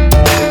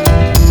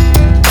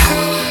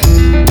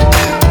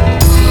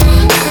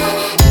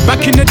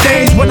 Back in the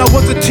days when I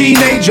was a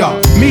teenager,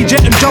 me,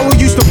 Jet and Joel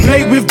used to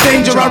play with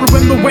danger. I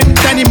remember when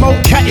Danny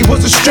Mulcahy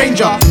was a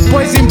stranger.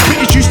 Boys in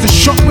British used to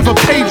shop with a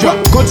pager.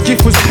 God's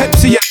gift was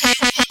Pepsi.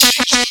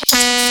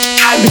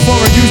 Before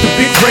I used a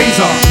big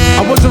razor,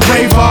 I was a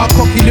raver,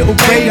 cocky little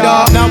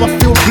Vader. Now I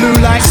feel blue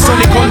like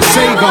Sonic on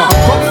Sega.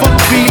 Got fun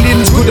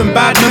feelings, good and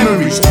bad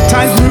memories.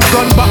 Time's moved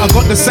on, but I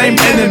got the same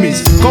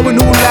enemies. Going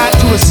all out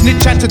to a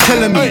snitch had to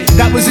tell me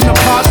that was in the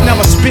past, now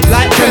I spit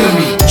like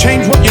Bellamy.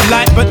 Change what you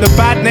like, but the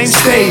bad name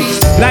stays.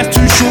 Life's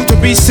too short to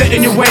be set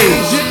in your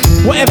ways.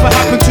 Whatever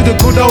happened to the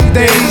good old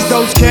days,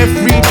 those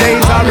carefree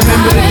days, I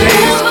remember the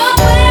days.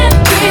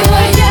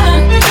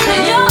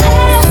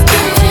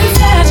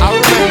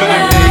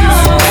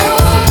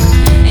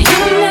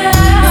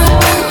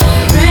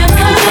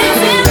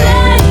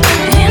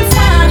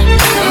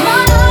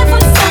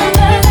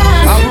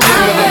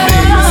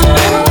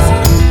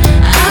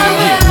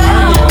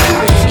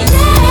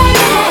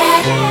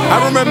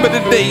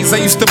 Remember the days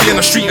I used to be on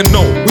the street and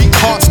know weak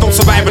hearts don't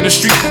survive in the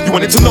street. You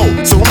wanted to know,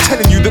 so I'm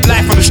telling you that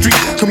life on the street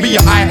can be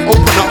your eye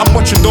opener. I'm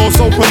watching doors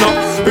open up.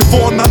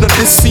 Before none of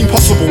this seemed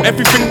possible,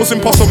 everything was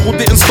impossible.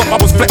 Didn't stop, I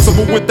was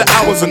flexible with the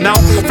hours, and now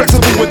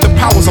flexible with the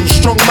powers. I'm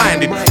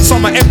strong-minded,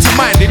 some are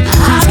empty-minded.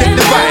 Crews get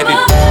divided.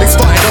 They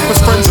started off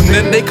as friends and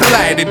then they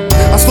collided.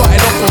 I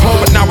started off with her,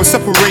 but now we're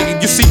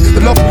separated. You see,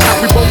 the love we had,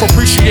 we both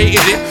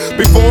appreciated it.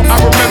 Before I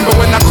remember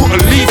when I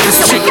couldn't leave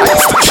this chick.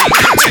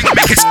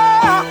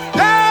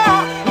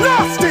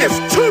 It's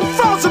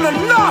 2000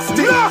 and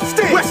nasty.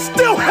 We're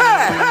still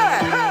here.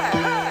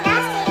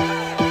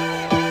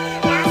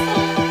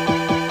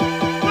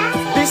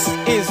 This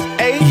is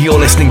a. You're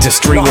listening to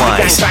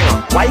Streetwise.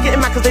 Why you getting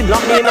mad cause they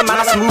love me in the man?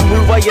 I smooth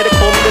mover, yeah, they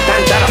call me the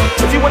dandana.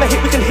 If you wanna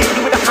hit, we can hit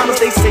you with the hammers.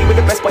 They say we're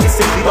the best, but it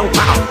simply don't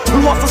matter.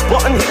 Who wants the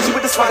spot and hits you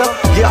with the swagger?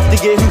 Year after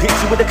year, who hits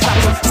you with the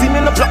clappers? See me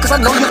in the block cause I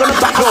know you're gonna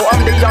back. Yo,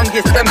 I'm the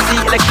youngest MC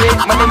in the kid.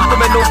 My name's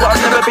criminal, but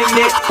I've never been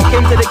hit.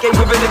 Came to the game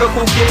with a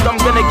lyrical kid. I'm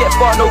gonna get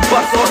far, no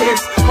bust or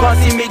hits. Can't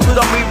see me cause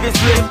I'm moving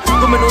swift.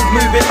 Criminals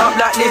moving up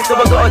like this, so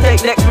I gotta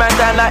take next man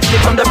down like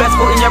this. I'm the best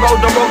foot in your road,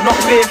 the road not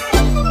fifth.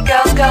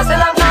 Girls, girls, they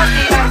love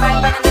nasty. Bang, bang,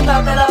 bang in the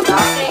club, they love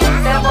nasty.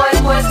 Them boys,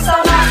 boys are so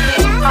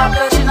nasty. Hot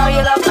girls, you know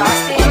you love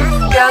nasty.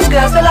 Girls,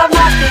 girls, they love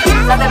nasty.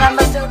 Like the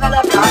members still, they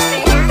love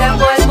nasty. Them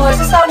boys, boys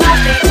are so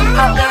nasty.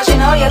 Hot girls, you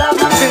know you love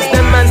nasty. Since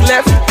them man's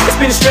left, it's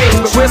been strange,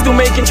 but we're still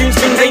making tunes,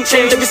 things ain't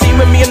changed. Have you seen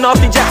when me and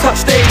Nasty Jack touch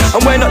stage?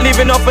 And we're not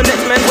living off the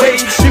next man's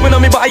wage. Sleeping on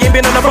me, but I ain't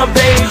been on the front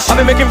page. I've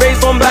been making rays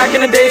from back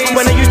in the days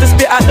when I used to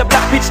spit out the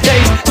black pitch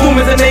stage.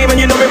 Boom is the name and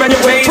you know me around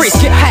your ways. Freak,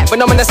 get hype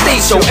when I'm in the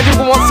stage show.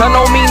 Everyone wants to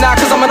know me now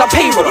cause I'm on a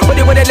payroll. But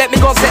they wouldn't let me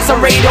go on sets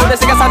and radio. They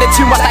think I sounded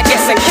too much like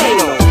Guess and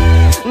Kano.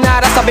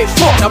 Nah, that's a bit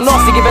fucked. I'm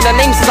nasty giving a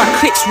name since I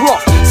clicked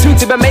rough. Soon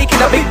to be making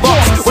a big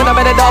box. When I'm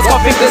in the dance, my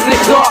fingers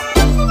licked up.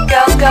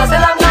 Girls, girls, they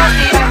love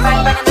nasty. Bang,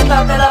 bang, bang in the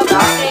club, they love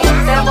nasty.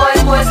 Them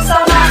boys, boys are so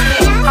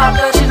nasty. Hot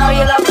girls, you know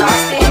you love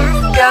nasty.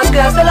 Girls,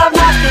 girls, they love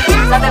nasty.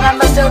 Like the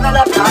members still, they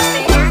love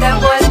nasty.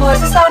 Them boys, boys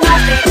are so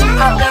nasty.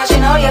 Hot girls, you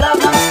know you love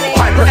nasty.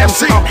 Hyper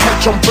MC, I'm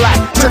hench on black.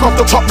 Take off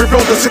the top,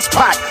 reveal the six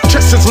pack.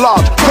 Chest is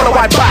large, got a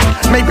wide back.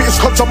 Maybe it's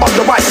cause I'm on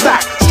the right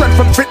stack. Strength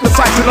and fitness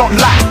I do not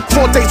lack.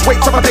 4 days wait,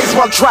 7 days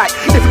one track.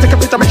 If you take a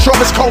picture, make sure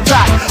it's cold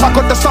back. I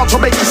got the style to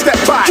make you step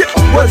back.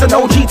 Words an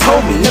OG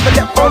told me, never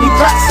let phony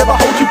cracks ever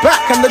hold you back.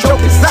 And the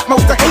joke is that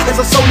most the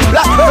haters are solely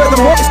black.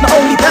 Furthermore, it's not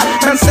only that.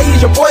 Man say he's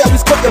your boy,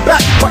 always got your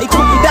back. But he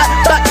could be that,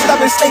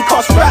 backstabbing, stay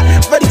cost rat.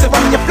 Ready to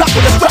run in your flat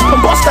with a strap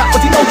and boss that,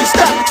 but he knows you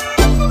stack.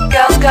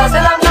 Girls, girls,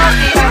 they love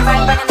nasty. Bang,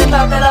 bang, bang in the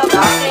club, they love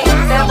nasty.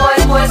 Them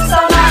boys, boys are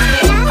so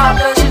nasty. Hot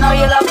girls, you know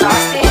you love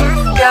nasty.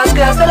 Girls,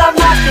 girls, they love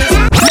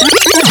nasty.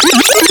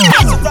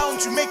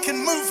 Around you making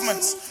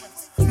movements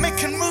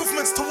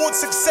towards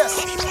success.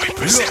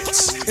 Look,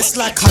 it's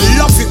like I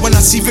love it when I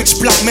see rich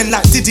black men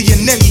like Diddy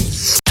and Nelly.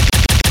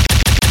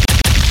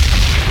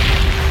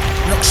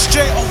 Look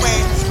straight away,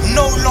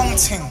 no long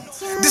thing.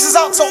 This is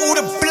out to all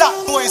the black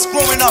boys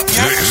growing up,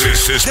 yeah?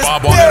 This is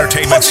Babwah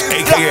Entertainment's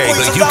aka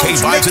the UK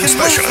Vibes and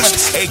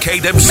Specialist,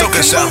 aka them Soca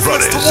Sound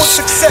Brothers,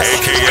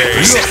 aka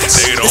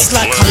they don't It's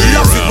like I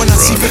love it when I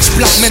see rich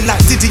black men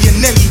like Diddy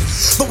and Nelly.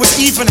 But was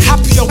even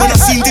happier when I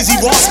seen Dizzy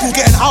Rascal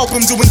get an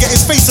album deal and get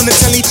his face on the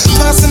telly.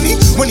 Personally,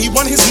 when he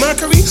won his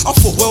Mercury, I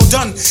thought well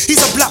done.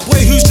 He's a black boy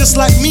who's just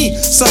like me,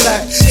 so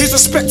like his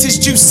respect is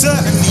due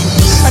certainly.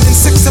 And in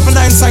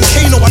 679 sang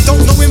Kano, I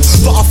don't know him,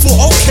 but I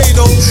thought okay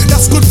though,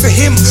 that's good for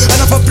him.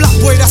 Another black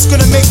boy that's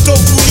gonna make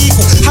dope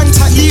legal, hang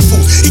tight evil.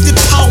 He did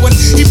power and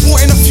he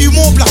brought in a few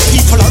more black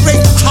people. I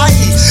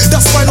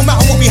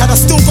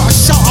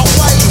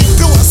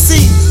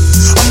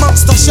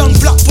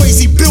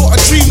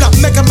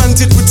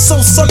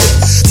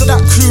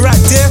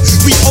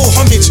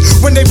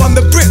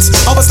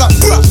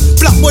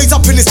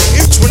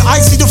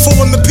foe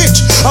on the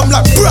pitch. I'm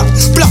like, bruh,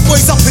 black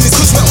boys up in this,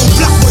 cause we're all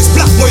black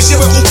boys, yeah,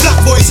 we're all black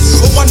boys.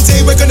 Or one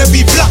day we're gonna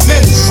be black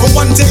men, or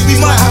one day we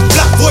might have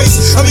black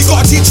boys, and we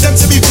gotta teach them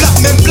to be black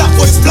men. Black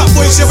boys,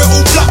 yeah, we're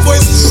all black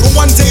boys. Or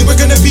one day we're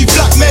gonna be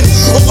black men,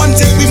 or one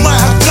day we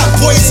might have black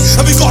boys,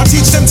 and we gotta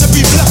teach them to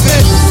be black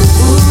men.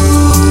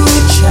 Ooh,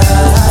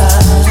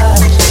 child,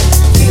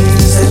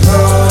 things are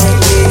gonna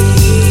get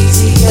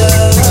easier.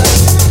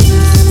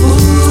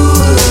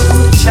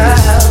 Ooh,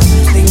 child,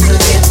 things will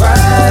get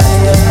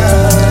brighter.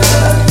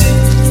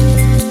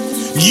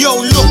 Yo,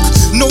 look,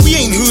 no, we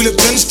ain't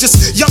hooligans,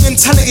 just young and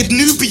talented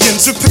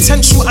Nubians with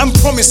potential and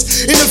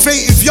promise.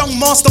 Innovative young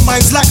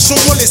masterminds like Sean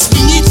Wallace. We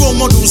need role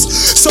models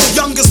so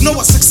youngers know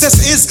what success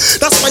is.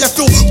 That's why I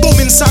feel bomb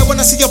inside when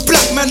I see a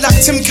black man like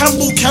Tim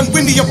Campbell can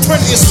win The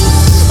Apprentice.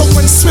 And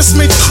when Swiss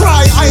made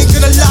cry, I ain't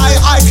gonna lie,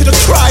 I could've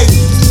cried.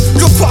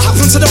 Look what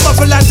happened to the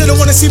motherland. They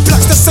don't wanna see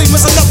blacks the same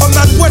as another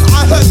man. When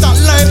I heard that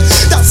line,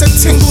 that sent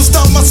tingles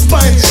down my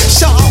spine.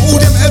 Shout out all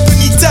them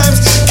ebony dimes,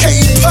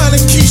 Katie Pearl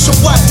and Keisha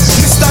White,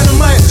 Miss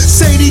Dynamite,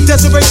 Sadie,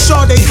 Desiree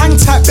Sade, hang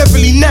tight,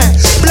 Beverly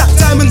Knight. Black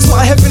diamonds,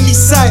 what a heavenly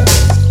sight.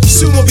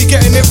 Soon we'll be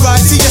getting it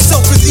right. See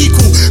yourself as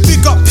equal.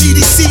 Big up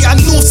PDC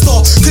and North Star,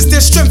 cause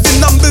there's strength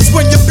in numbers.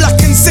 When you're black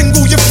and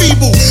single, you're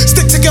feeble.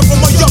 Stick together,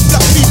 my young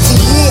black people.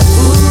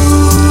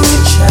 Ooh,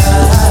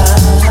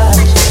 child,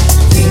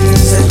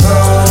 things are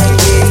gonna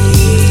get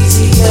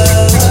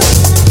easier.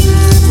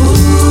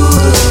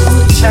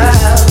 Ooh,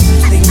 child,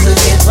 things will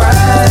get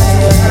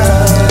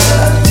brighter.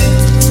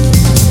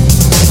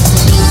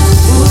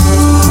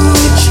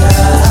 Ooh,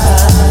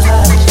 child,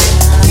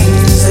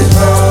 things are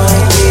gonna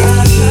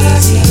get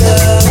easier.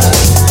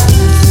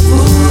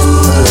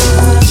 Ooh,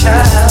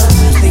 child,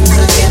 things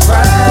will get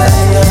brighter.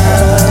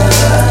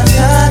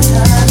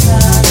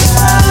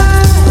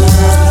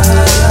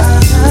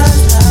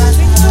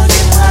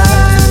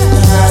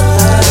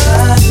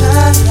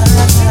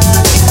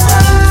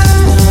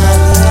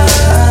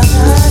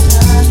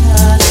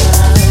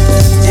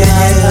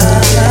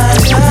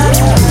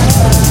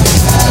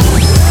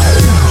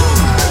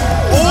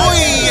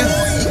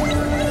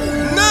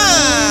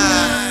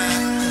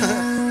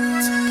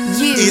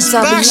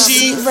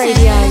 Bashy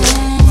Radio.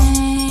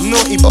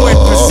 Naughty Boy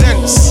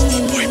presents.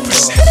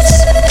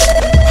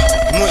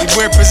 Naughty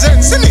Boy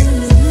presents, innit?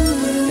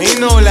 And you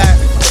know, like,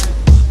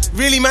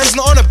 really, man's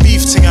not on a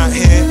beef thing out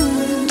here.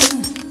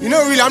 You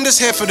know, really, I'm just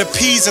here for the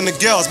P's and the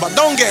girls, but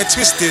don't get it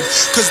twisted,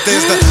 cause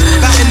there's the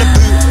bat in the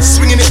boot,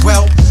 swinging it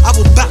well. I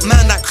will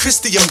Batman like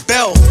Christian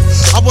Bell.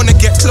 I wanna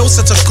get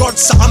closer to God,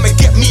 so I'ma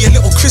get me a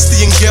little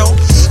Christian girl.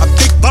 A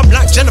big bum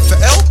like Jennifer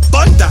L.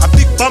 Bunda, a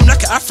big bum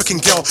like an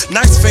African girl.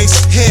 Nice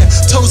face, hair,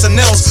 toes and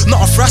nails. Not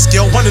a frass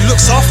girl, one who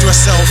looks after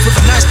herself. With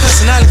a nice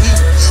personality,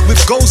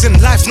 with goals in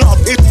life. Not a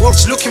big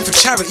watch looking for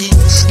charity.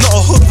 Not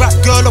a hood rat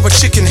girl or a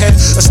chicken head.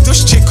 A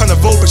stush chick on the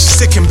road but she's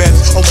sick in bed.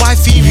 A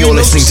wifey You're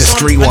listening to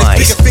Streetwise.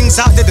 Bigger things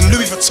out there than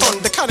Louis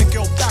Vuitton. The kind of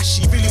girl that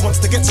she really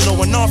wants to get to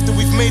know. And after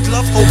we've made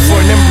love, hope for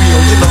an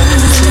embryo, you know.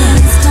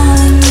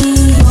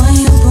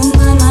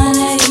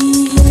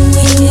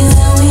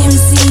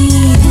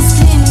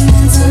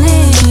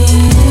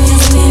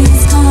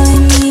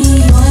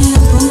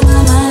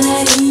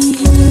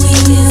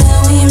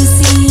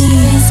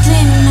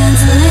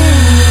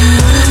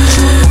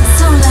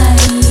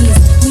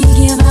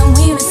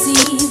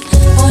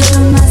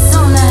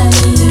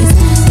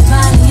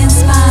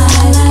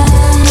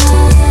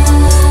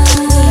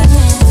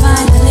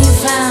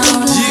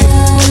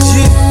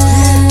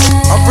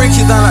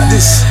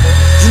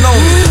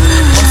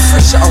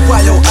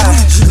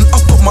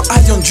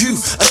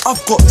 I've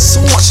got so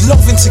much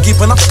loving to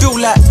give and I feel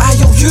like I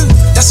owe you.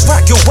 That's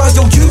right, girl, I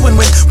owe you. And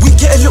when we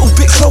get a little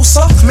bit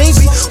closer,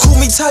 maybe call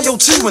me Tayo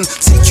too and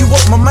take you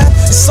up, my man.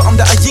 It's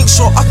something that I ain't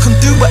sure I can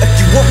do, but if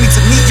you want me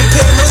to meet your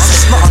parents,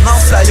 it's nothing,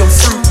 I'll fly on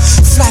through.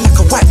 Fly like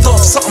a white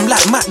dove, something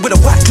like Mac with a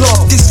white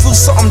glove. This feels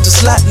something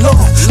just like love,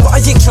 but I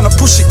ain't tryna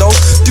push it though.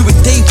 Do it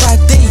day by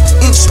day,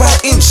 inch by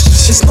inch.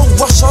 There's no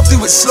rush, I'll do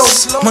it slow.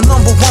 My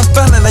number one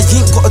fan and I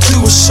ain't gotta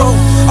do a show.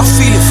 I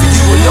feel it for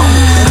you alone.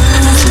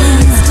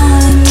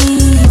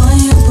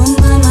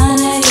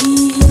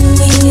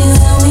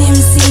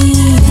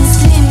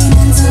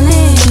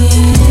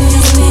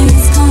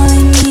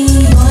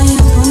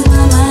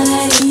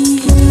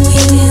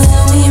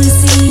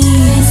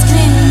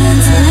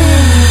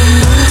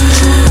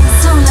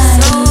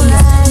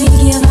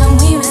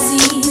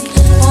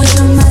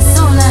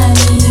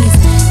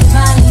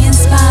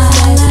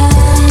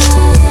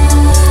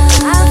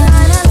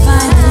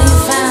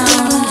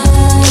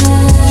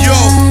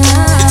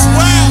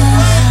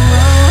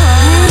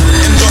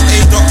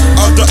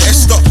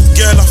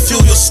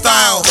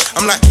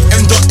 I'm like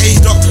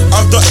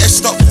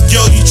M.A.S.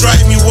 Girl, you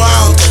drive me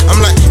wild.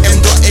 I'm like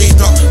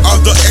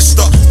M.A.S.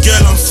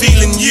 Girl, I'm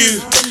feeling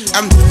you.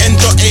 I'm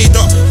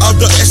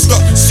N.A.S.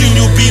 Soon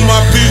you'll be my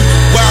boo.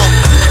 Wow,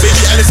 baby,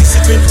 Alice is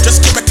sipping.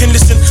 Just get back and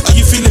listen. Are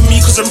you feeling me?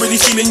 Cause I'm really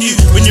feeling you.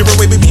 When you're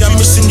away, baby, I'm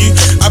missing you.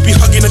 I'll be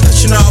hugging and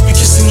touching, I'll be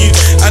kissing you.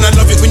 And I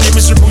love it when you're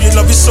miserable. Your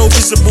love is so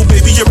visible,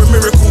 baby, you're a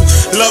miracle.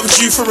 loved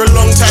you for a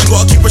long time,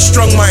 gotta keep a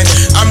strong mind.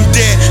 I'm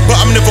there, but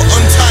I'm never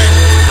on time.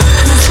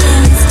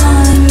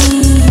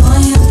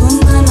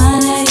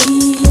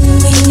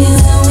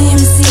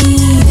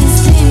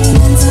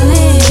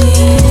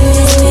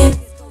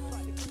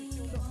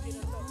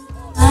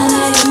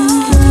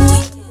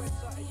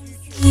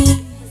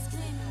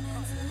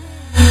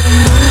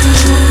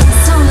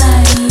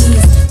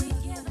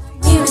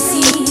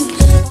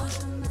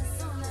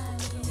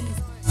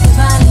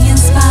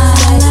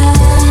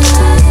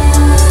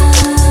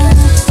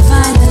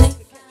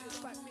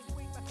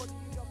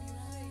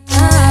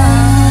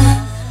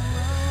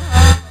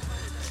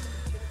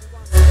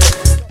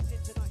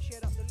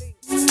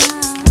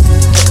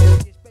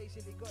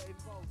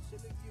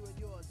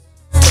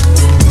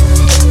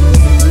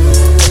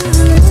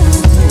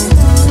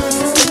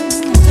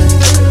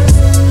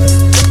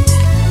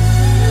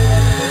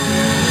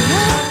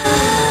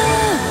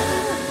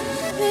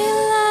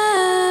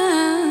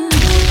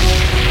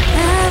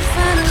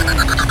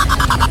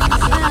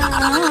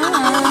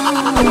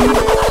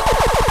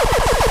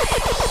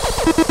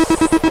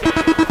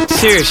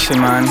 Seriously,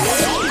 man.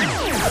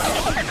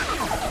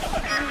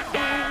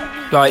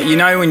 Like, you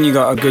know when you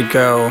got a good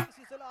girl,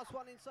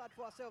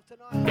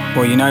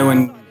 well, you know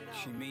when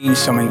she means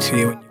something to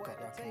you when you've got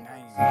like a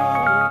name.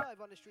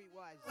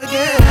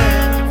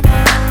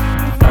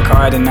 Like,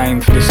 I had a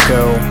name for this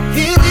girl.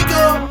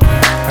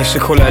 I used to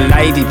call her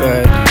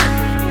Ladybird,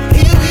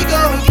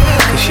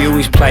 because she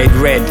always played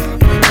red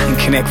in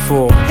Connect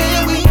 4.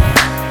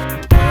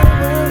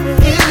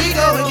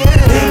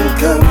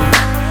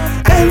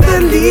 And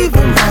then leave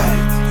them right.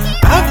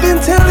 I've been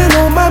telling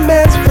all my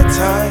mans for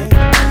time.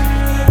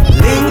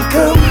 Link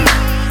 'em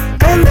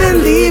and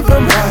then leave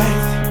them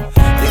right.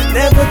 They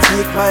never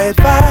take my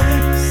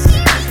advice,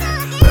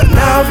 but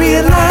now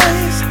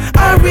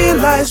I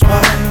realize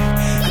why.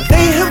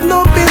 They have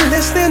not been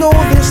listening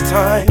all this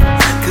time.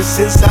 Cause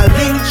since I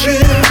linked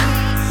you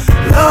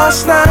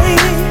last night,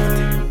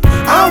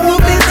 I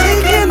won't be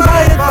taking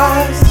my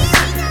advice.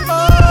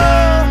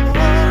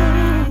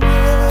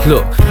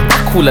 Look,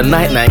 I call her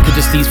night-night, could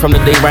just tease from the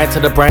day right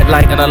to the bright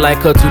light. And I like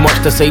her too much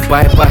to say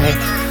bye-bye.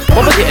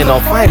 But we're getting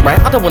on fine, right?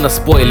 I don't wanna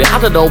spoil it. I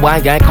don't know why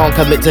I can't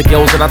commit to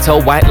girls and I tell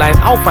white lies.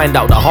 I'll find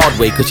out the hard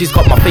way, cause she's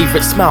got my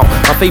favorite smile,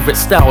 my favorite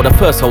style, the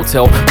first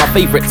hotel, my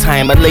favorite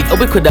time. And later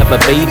we could have a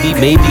baby,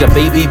 maybe a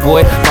baby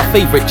boy. My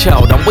favorite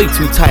child, I'm way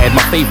too tired,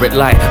 my favorite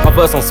lie. My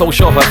verse on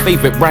social, her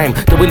favorite rhyme.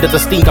 The wind of the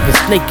steamed up is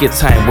naked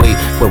time. Wait,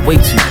 we're way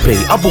too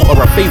big. I bought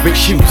her favorite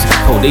shoes,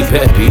 oh they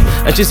better be.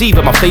 And she's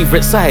even my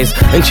favorite size.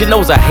 And she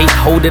knows I hate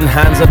holding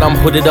hands and I'm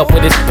hooded up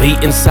with this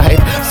beat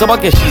inside. So I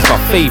guess she's my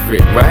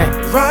favorite, right?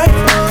 Right,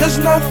 cause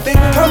nothing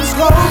comes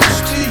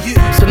close to you.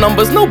 So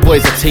numbers, no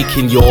boys are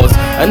taking yours,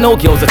 and no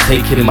girls are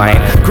taking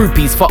mine.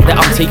 Groupies, fuck that,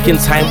 I'm taking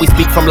time. We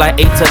speak from like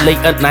 8 to late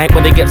at night.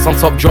 When they get on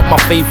top, drop my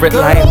favorite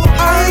line.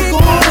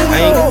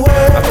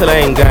 I feel I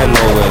ain't going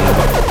nowhere.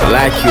 I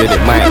like you and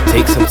it might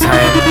take some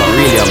time, but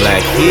really I'm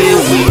like, here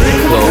we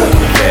go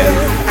again.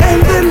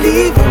 And then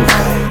leave them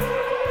right.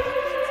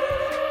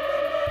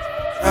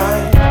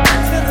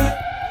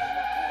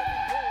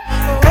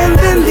 And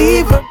then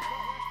leave them.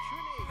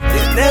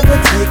 They never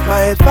take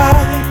my advice.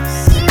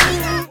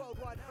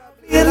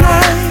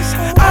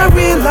 I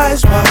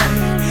realize why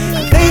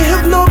they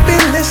have not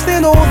been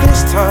listening all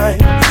this time.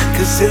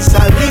 Cause since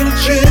I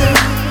linked you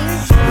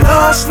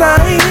last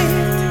night,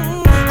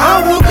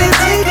 I won't be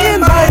taking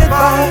my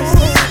advice.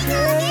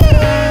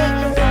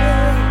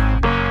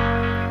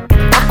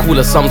 I call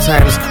her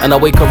sometimes and I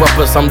wake her up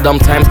at some dumb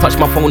times. Touch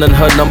my phone and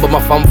her number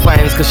my phone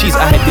finds. Cause she's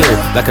ideal,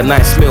 like a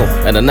nice meal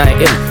and a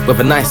night in with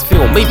a nice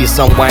feel. Maybe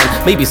some wine,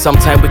 maybe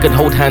sometime we can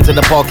hold hands in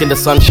the park in the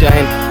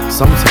sunshine.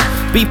 Sometime.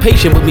 Be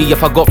patient with me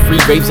if I got 3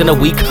 raves in a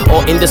week,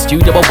 or in the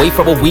studio away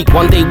for a week.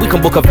 One day we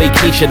can book a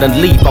vacation and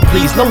leave, but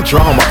please no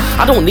drama.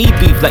 I don't need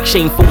beef like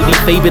Shane, Foley,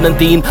 Fabian and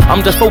Dean.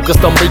 I'm just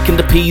focused on making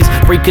the peas,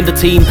 breaking the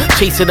team,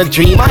 chasing a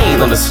dream. I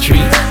ain't on the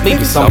street,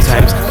 maybe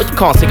sometimes, but you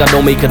can't say I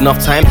don't make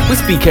enough time. We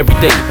speak every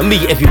day and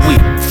meet every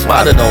week.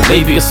 I don't know,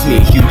 maybe it's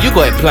me, you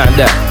got it planned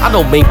out. I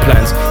don't make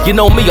plans, you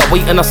know me, I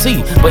wait and I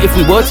see. But if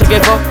we were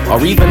together,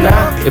 or even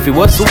now, if we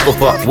were sort of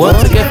were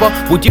together,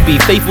 would you be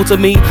faithful to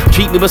me?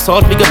 Treat me,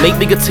 massage me, make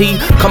me a tea.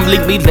 Come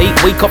link me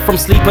late, wake up from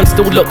sleep and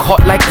still look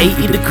hot like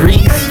 80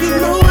 degrees.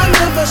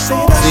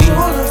 See,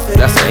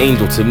 that's an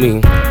angel to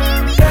me.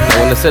 I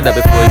wanna say that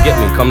before you get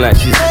me, come like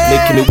she's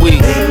making me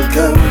weak.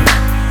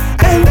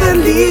 And then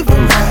leave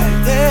them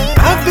right.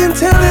 I've been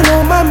telling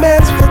all my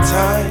mans for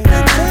time.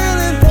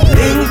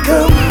 Link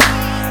 'em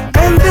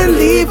and then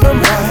leave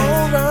them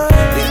right.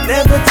 They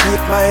never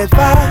take my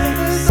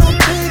advice,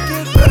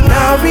 but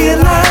now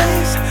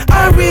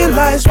I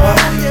realize why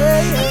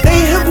they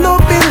have not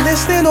been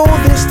listening all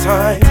this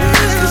time.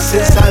 Cause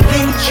since I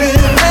linked you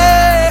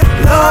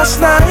last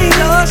night,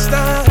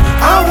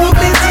 I won't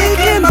be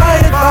taking my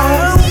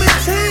advice.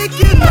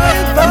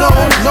 No.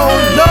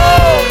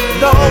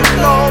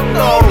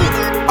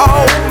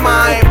 Oh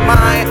my,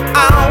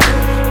 oh.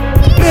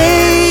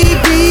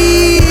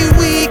 Maybe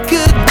we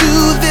could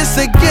do this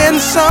again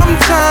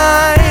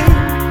sometime.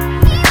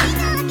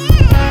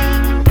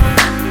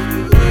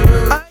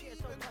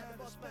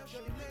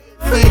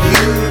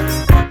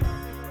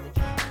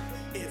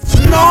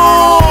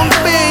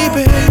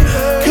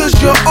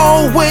 you're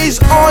always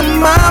on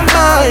my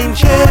mind,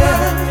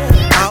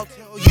 yeah. I'll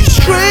tell you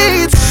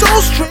straight,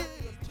 so straight.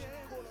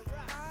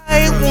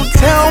 I won't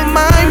tell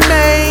my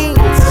mates.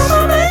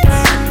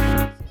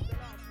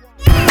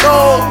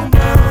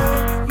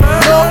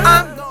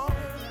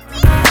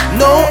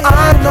 No,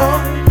 I'm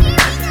not.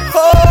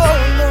 Oh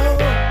no.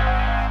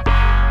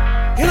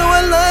 You know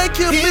I like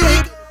you,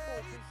 baby.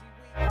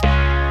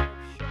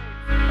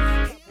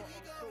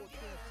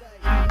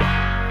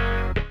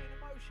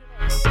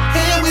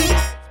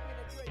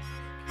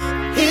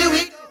 Here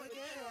we go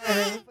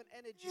again.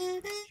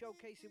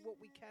 Showcasing what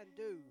we can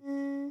do.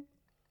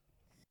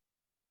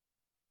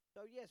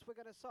 So yes, we're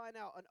gonna sign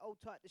out and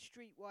old type the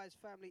Streetwise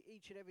family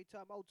each and every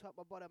time. Old type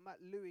my brother Matt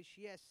Lewis,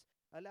 yes,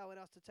 allowing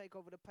us to take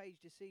over the page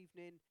this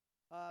evening.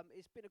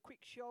 It's been a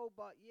quick show,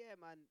 but yeah,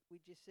 man, we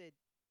just said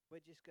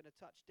we're just gonna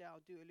touch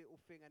down, do a little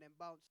thing, and then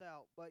bounce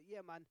out. But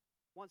yeah, man,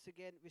 once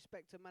again,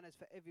 respect and manners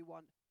for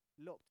everyone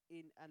locked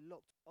in and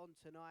locked on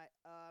tonight.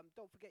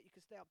 Don't forget you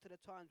can stay up to the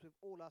times with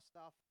all our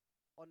stuff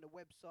on the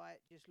website.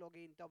 Just log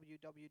in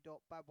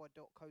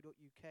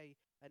www.babwah.co.uk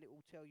and it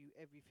will tell you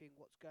everything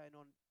what's going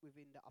on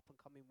within the up and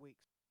coming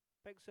weeks.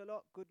 Thanks a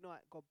lot. Good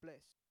night. God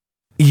bless.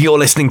 You're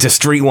listening to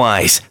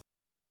Streetwise